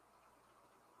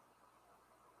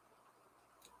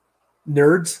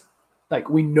nerds. Like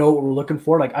we know what we're looking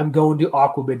for. Like I'm going to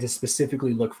Aquabid to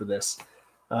specifically look for this.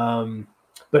 But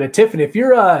at Tiffany, if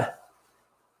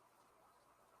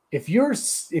you're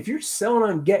selling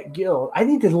on Get Gill, I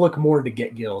need to look more into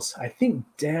Get Gills. I think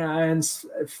Dan's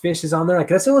fish is on there. Like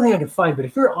that's the only thing I can find. But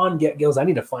if you're on Get Gills, I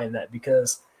need to find that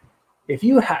because if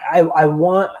you, I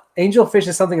want angelfish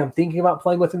is something I'm thinking about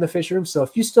playing with in the fish room. So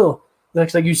if you still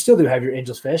looks like you still do have your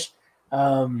angels fish,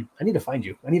 I need to find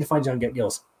you. I need to find you on Get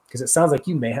Gills because it sounds like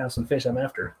you may have some fish I'm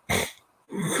after.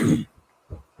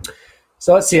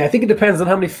 So let's see. I think it depends on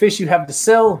how many fish you have to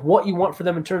sell, what you want for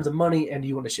them in terms of money, and do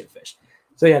you want to ship fish.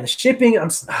 So yeah, the shipping,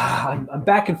 I'm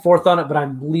back and forth on it, but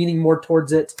I'm leaning more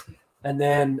towards it. And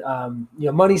then,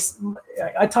 money's,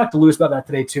 I talked to Lewis about that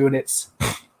today too. And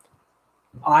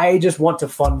I just want to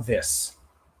fund this,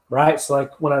 right? So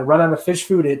like when I run out of fish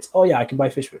food, it's, oh yeah, I can buy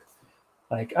fish food.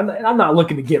 Like I'm not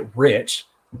looking to get rich.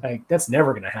 Like that's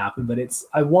never going to happen, but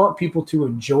I want people to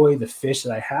enjoy the fish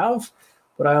that I have.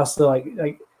 But I also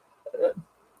like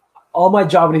all my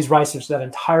Javanese rice fish, that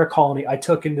entire colony I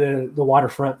took into the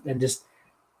waterfront and just,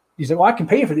 he's like, well, I can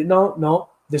pay you for it. No,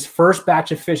 this first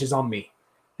batch of fish is on me.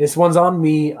 This one's on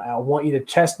me. I want you to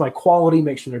test my quality,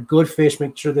 make sure they're good fish,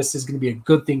 make sure this is going to be a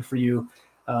good thing for you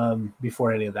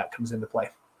before any of that comes into play.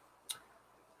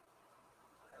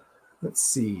 Let's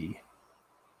see.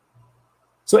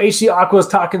 So HC Aqua is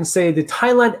talking, say the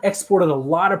Thailand exported a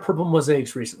lot of purple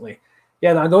mosaics recently.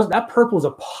 Yeah, that purple is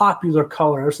a popular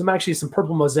color. There's actually some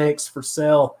purple mosaics for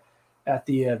sale at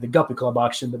the Guppy Club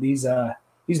auction, but these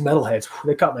metalheads,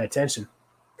 they caught my attention.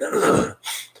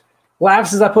 Lab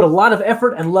says I put a lot of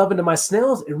effort and love into my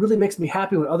snails. It really makes me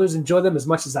happy when others enjoy them as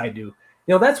much as I do.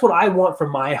 That's what I want for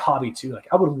my hobby too. Like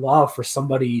I would love for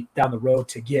somebody down the road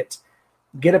to get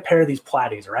a pair of these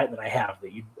platies, right? That I have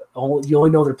that you only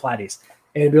know they're platies,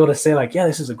 and be able to say like, yeah,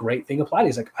 this is a great thing of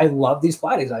platies. Like I love these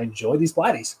platies. I enjoy these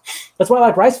platies. That's why I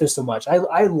like rice fish so much.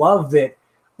 I love that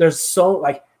there's so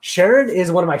like Sharon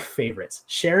is one of my favorites.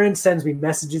 Sharon sends me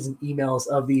messages and emails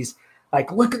of these,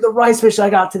 like, look at the rice fish I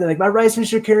got today. Like my rice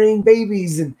fish are carrying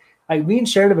babies. And like me and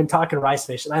Sharon have been talking rice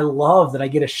fish. And I love that I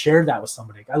get to share that with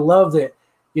somebody. I love that,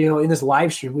 in this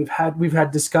live stream, we've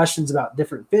had discussions about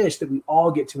different fish that we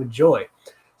all get to enjoy.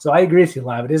 So I agree with you,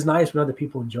 Live. It is nice when other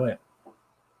people enjoy it.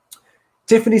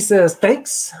 Tiffany says,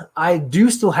 thanks. I do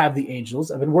still have the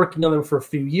angels. I've been working on them for a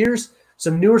few years.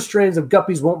 Some newer strains of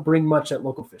guppies won't bring much at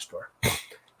local fish store.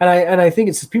 And I think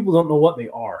it's people don't know what they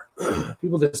are.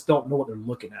 People just don't know what they're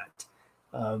looking at.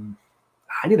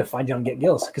 I need to find you on Get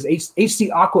Gills because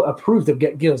HC Aqua approved of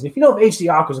Get Gills. And if you know if HC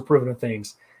Aqua is approving of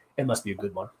things, it must be a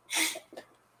good one.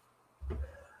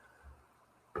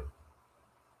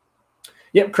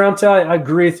 Yep, Crown Tail, I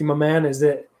agree with you, my man, is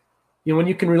that when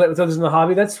you can relate with others in the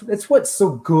hobby, that's what's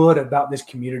so good about this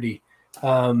community.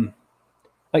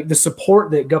 Like the support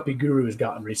that Guppy Guru has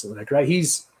gotten recently. Like, right,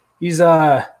 he's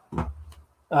over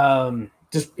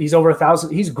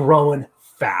 1,000. He's growing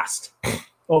fast.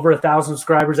 Over 1,000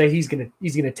 subscribers. He's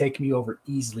gonna take me over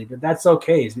easily, but that's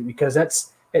okay because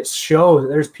it shows that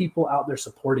there's people out there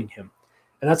supporting him,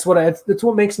 and that's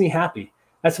what makes me happy.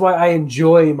 That's why I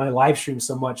enjoy my live stream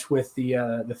so much with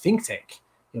the think tank.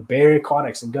 Barry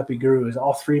Aquatics and Guppy Guru is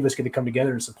all three of us going to come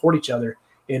together and support each other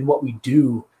in what we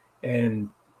do and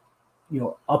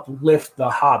uplift the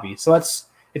hobby. So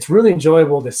it's really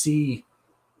enjoyable to see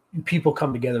people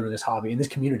come together in this hobby, in this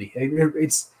community.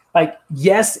 It's like,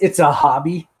 yes, it's a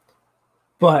hobby,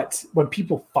 but when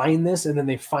people find this and then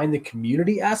they find the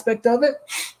community aspect of it,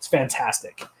 it's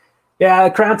fantastic. Yeah,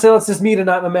 Crown Tail, it's just me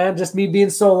tonight, my man. Just me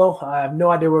being solo. I have no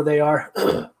idea where they are.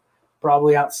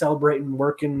 Probably out celebrating,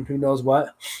 working, who knows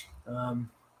what.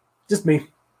 Just me.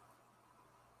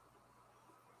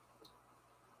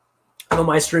 I know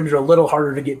my streams are a little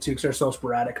harder to get to because they're so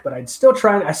sporadic, but I still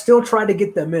try to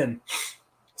get them in.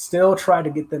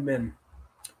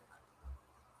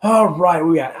 All right,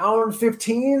 we got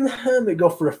 1:15. Let me go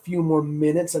for a few more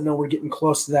minutes. I know we're getting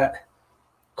close to that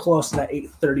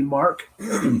 8:30 mark.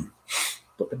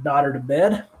 Put the daughter to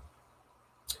bed.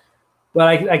 But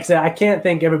like I said, I can't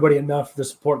thank everybody enough for the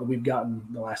support that we've gotten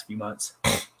in the last few months.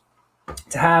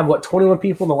 To have 21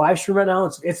 people in the live stream right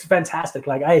now, it's fantastic.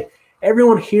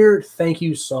 Everyone here, thank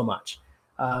you so much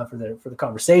for the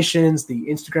conversations, the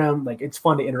Instagram. Like, it's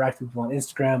fun to interact with people on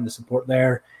Instagram, the support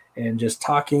there, and just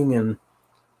talking. And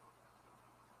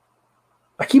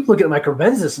I keep looking at my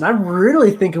Crevensis, and I'm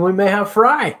really thinking we may have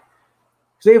Fry,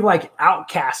 because they've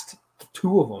outcast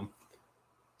 2 of them.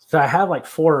 So I have 5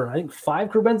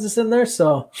 Crevensis in there.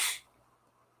 So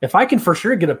if I can for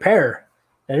sure get a pair,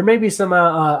 there may be some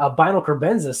albino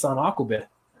Crevensis on Aquabid.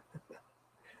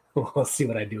 We'll see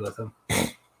what I do with them.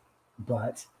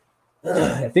 But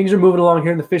things are moving along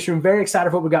here in the fish room. Very excited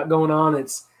for what we got going on.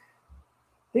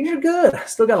 Things are good.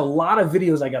 Still got a lot of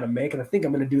videos I got to make, and I think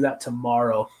I'm going to do that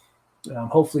tomorrow.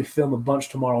 Hopefully film a bunch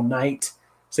tomorrow night.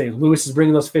 Say Lewis is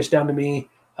bringing those fish down to me.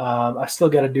 I still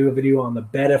got to do a video on the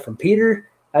betta from Peter.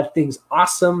 That thing's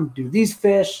awesome. Do these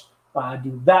fish.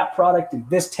 Do that product. Do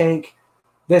this tank.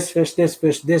 This fish, this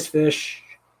fish, this fish,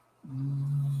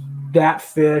 that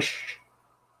fish,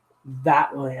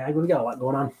 that one. Yeah, we got a lot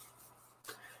going on.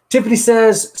 Tiffany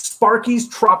says, Sparky's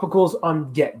Tropicals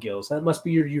on Get Gills. That must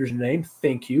be your username.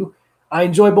 Thank you. I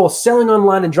enjoy both selling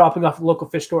online and dropping off at the local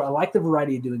fish store. I like the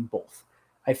variety of doing both.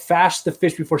 I fast the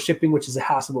fish before shipping, which is a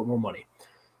hassle but more money.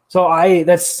 So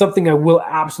that's something I will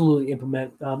absolutely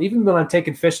implement. Even when I'm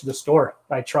taking fish to the store,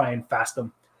 I try and fast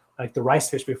them. Like the rice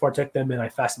fish, before I took them in, I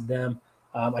fasted them.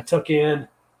 I took in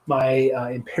my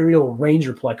Imperial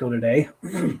Ranger Pleco today.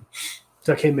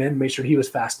 Took him in, made sure he was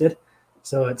fasted.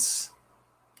 So it's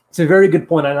a very good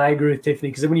point, and I agree with Tiffany,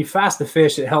 because when you fast the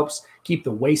fish, it helps keep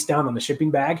the waste down on the shipping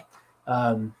bag,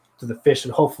 so the fish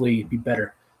will hopefully be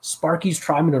better. Sparky's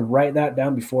Try. I'm going to write that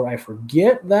down before I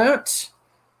forget that,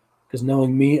 because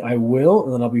knowing me, I will,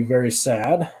 and then I'll be very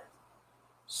sad.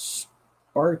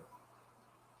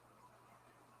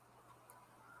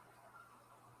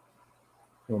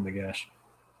 Oh my gosh.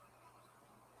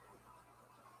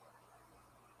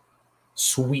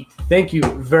 Sweet. Thank you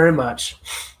very much.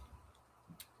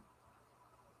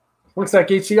 Looks like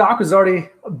HC Aqua's already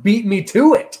beat me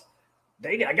to it.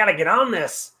 Dang it, I got to get on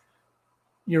this.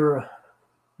 Your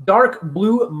dark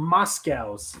blue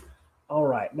Moscows. All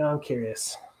right, now I'm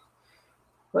curious.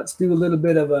 Let's do a little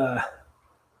bit of a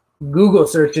Google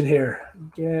search in here.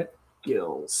 Get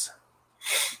gills.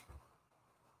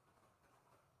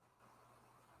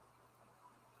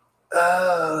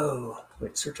 Oh,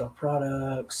 wait, search all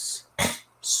products,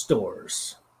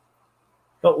 stores.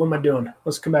 Oh, what am I doing?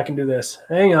 Let's come back and do this.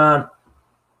 Hang on.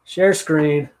 Share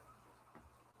screen.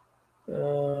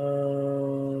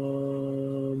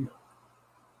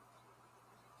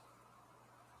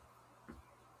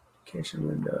 Application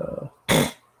window.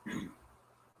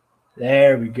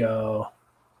 There we go.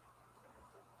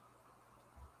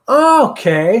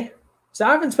 Okay. So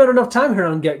I haven't spent enough time here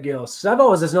on Get Gills, because I've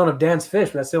always just known of Dan's Fish,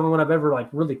 but that's the only one I've ever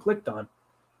really clicked on.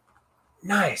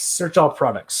 Nice. Search all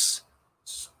products.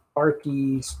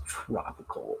 Sparky's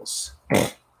Tropicals.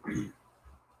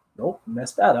 Nope,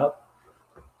 messed that up.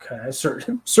 Okay,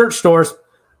 search stores.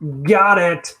 Got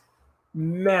it.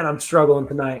 Man, I'm struggling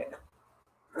tonight.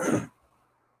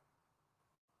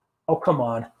 Oh, come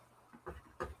on.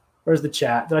 Where's the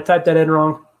chat? Did I type that in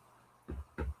wrong?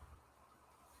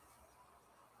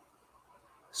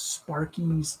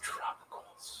 Sparky's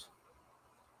Tropicals.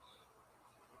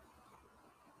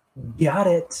 Got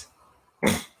it.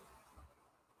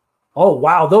 Oh,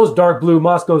 wow. Those dark blue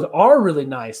Moscows are really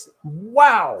nice.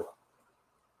 Wow.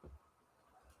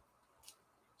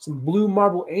 Some blue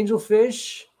marble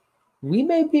angelfish. We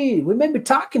may be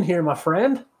talking here, my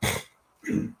friend.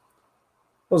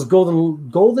 Those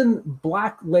golden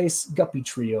black lace guppy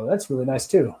trio. That's really nice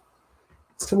too.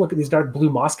 Let's come look at these dark blue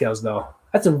Moscows though.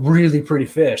 That's a really pretty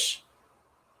fish.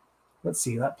 Let's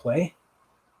see that play.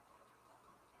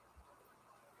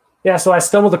 Yeah, so I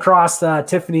stumbled across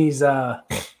Tiffany's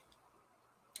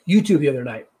YouTube the other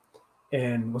night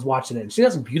and was watching it. And she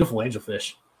has some beautiful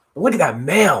angelfish. But look at that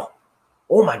male.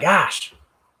 Oh my gosh.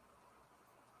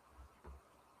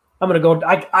 I'm going to go.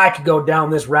 I could go down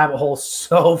this rabbit hole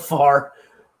so far.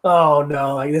 Oh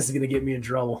no, this is going to get me in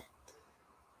trouble.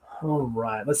 All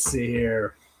right, let's see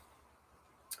here.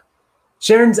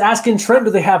 Sharon's asking, Trent,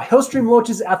 do they have Hillstream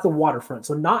loaches at the waterfront?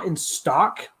 So not in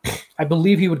stock. I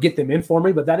believe he would get them in for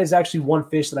me, but that is actually one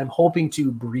fish that I'm hoping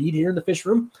to breed here in the fish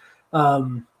room.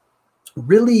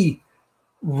 Really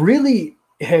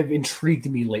have intrigued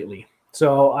me lately.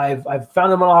 So I've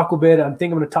found him on Aquabid. I'm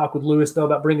thinking I'm going to talk with Lewis though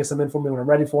about bringing some in for me when I'm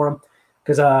ready for him,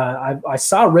 because I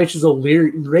saw Rachel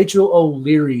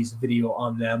O'Leary's video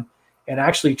on them and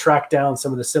actually tracked down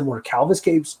some of the similar Calvis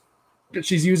capes that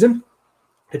she's using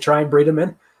to try and breed them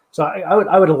in. So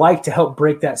I would like to help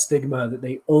break that stigma that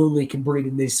they only can breed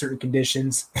in these certain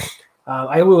conditions.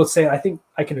 I will say I think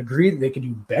I can agree that they can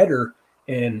do better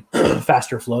in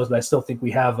faster flows, but I still think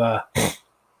we have a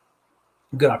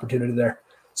good opportunity there.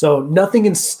 So nothing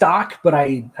in stock, but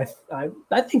I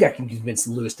think I can convince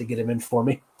Lewis to get him in for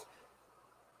me.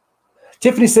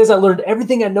 Tiffany says, I learned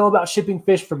everything I know about shipping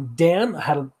fish from Dan. I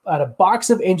had a box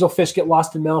of angelfish get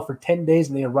lost in mail for 10 days,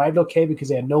 and they arrived okay because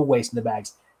they had no waste in the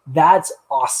bags. That's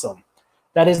awesome.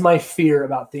 That is my fear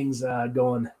about things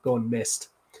going missed.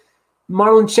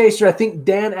 Marlon Chaser, I think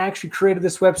Dan actually created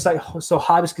this website so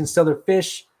hobbyists can sell their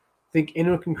fish. I think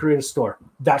anyone can create a store.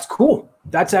 That's cool.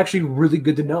 That's actually really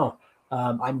good to know.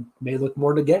 I may look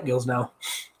more to Get Gills now.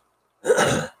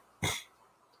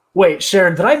 Wait,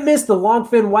 Sharon, did I miss the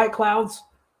longfin white clouds?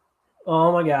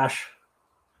 Oh my gosh.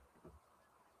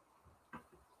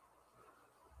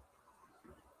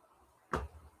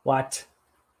 What?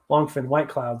 Longfin white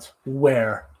clouds?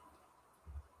 Where?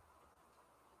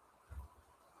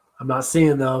 I'm not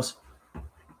seeing those.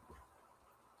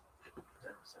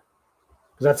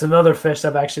 That's another fish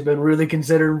I've actually been really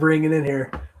considering bringing in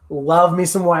here. Love me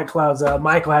some white clouds.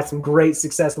 Michael had some great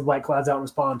success with white clouds out in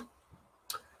his pond.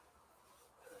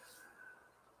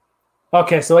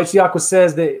 Okay, so HC Aqua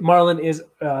says that Marlin is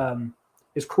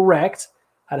correct.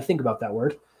 How to think about that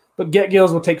word. But Get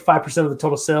Gills will take 5% of the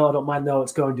total sale. I don't mind though.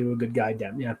 It's going to a good guy.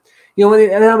 Damn, yeah. You know,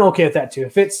 and I'm okay with that too.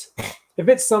 If it's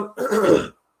some,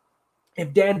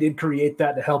 if Dan did create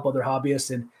that to help other hobbyists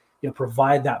and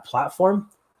provide that platform,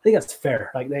 I think that's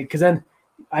fair. Because then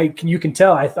you can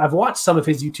tell I've watched some of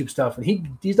his YouTube stuff and he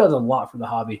does a lot for the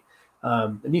hobby.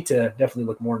 I need to definitely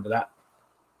look more into that.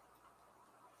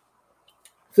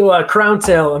 So Crown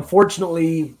Tail,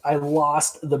 unfortunately, I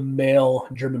lost the male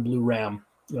German blue ram.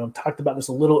 Talked about this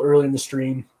a little early in the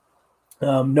stream.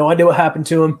 No idea what happened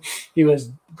to him. He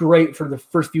was great for the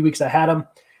first few weeks I had him.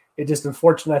 It just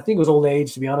unfortunate. I think it was old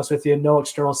age, to be honest with you. No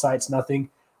external sites, nothing.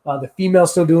 The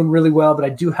female's still doing really well, but I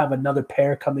do have another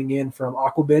pair coming in from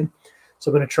Aquabid.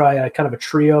 So I'm going to try kind of a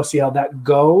trio, see how that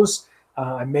goes.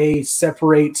 I may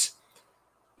separate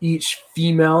each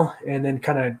female and then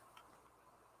kind of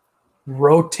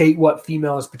rotate what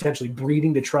female is potentially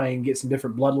breeding to try and get some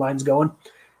different bloodlines going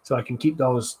so I can keep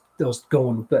those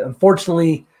going. But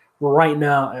unfortunately, right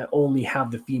now, I only have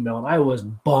the female, and I was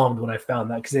bummed when I found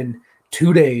that because in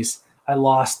 2 days, I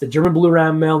lost the German blue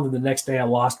ram male, and then the next day I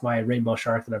lost my rainbow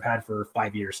shark that I've had for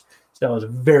 5 years. So that was a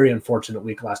very unfortunate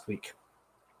week last week.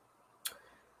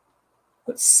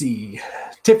 Let's see.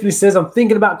 Tiffany says, I'm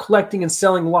thinking about collecting and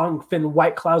selling longfin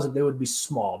white clouds if they would be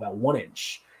small, about 1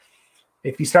 inch.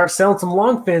 If you start selling some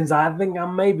long fins, I think I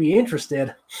may be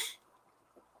interested.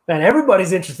 Man,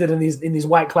 everybody's interested in these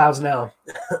white clouds now.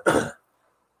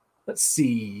 Let's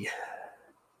see.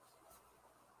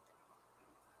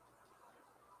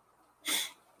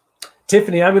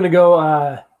 Tiffany, I'm going to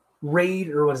go raid,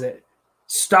 or what is it?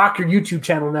 Stock your YouTube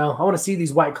channel now. I want to see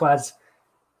these white clouds.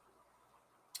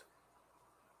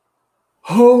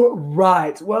 All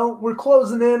right. Well, we're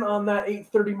closing in on that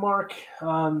 8:30 mark.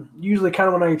 Usually kind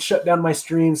of when I shut down my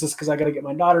streams just because I got to get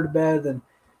my daughter to bed and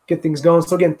get things going.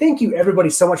 So again, thank you everybody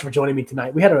so much for joining me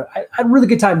tonight. I had a really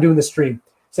good time doing this stream.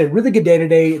 It's a really good day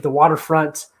today at the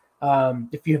waterfront.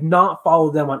 If you have not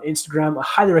followed them on Instagram, I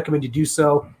highly recommend you do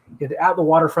so. At the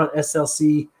waterfront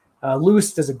SLC,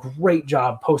 Lewis does a great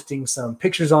job posting some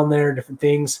pictures on there, different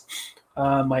things.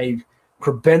 My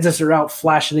Crebensis are out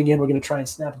flashing again. We're going to try and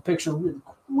snap a picture really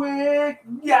quick.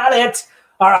 Got it.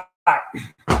 All right.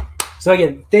 So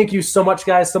again, thank you so much,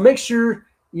 guys. So make sure,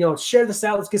 share this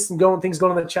out. Let's get some things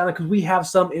going on the channel because we have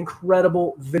some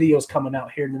incredible videos coming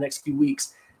out here in the next few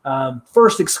weeks.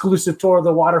 First exclusive tour of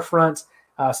the waterfront,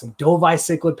 some Dovai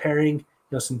cichlid pairing,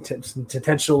 some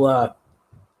potential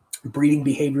breeding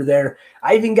behavior there.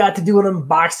 I even got to do an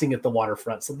unboxing at the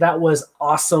waterfront. So that was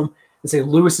awesome. And say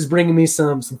Lewis is bringing me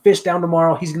some fish down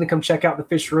tomorrow. He's going to come check out the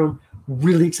fish room.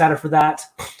 Really excited for that.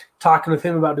 Talking with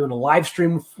him about doing a live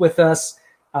stream with us.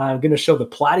 I'm going to show the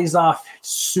platies off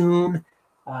soon.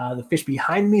 The fish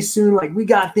behind me soon. Like, we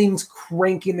got things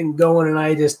cranking and going, and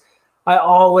I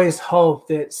always hope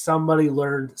that somebody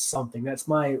learned something. That's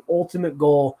my ultimate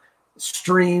goal.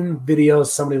 Stream videos,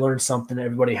 somebody learned something,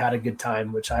 everybody had a good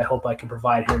time, which I hope I can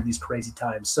provide here in these crazy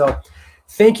times. So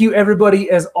thank you, everybody,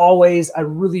 as always. I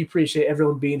really appreciate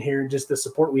everyone being here and just the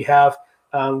support we have.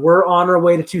 We're on our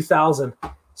way to 2,000.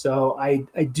 So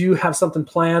I do have something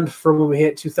planned for when we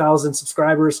hit 2,000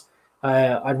 subscribers.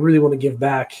 I really want to give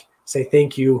back, say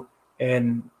thank you,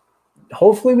 and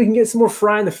hopefully we can get some more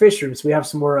fry in the fish room so we have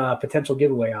some more potential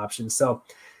giveaway options. So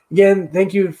again,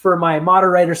 thank you for my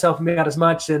moderators helping me out as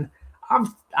much. And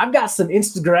I've got some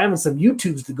Instagram and some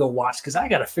YouTubes to go watch because I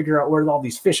got to figure out where all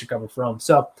these fish are coming from.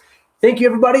 So thank you,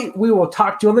 everybody. We will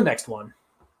talk to you on the next one.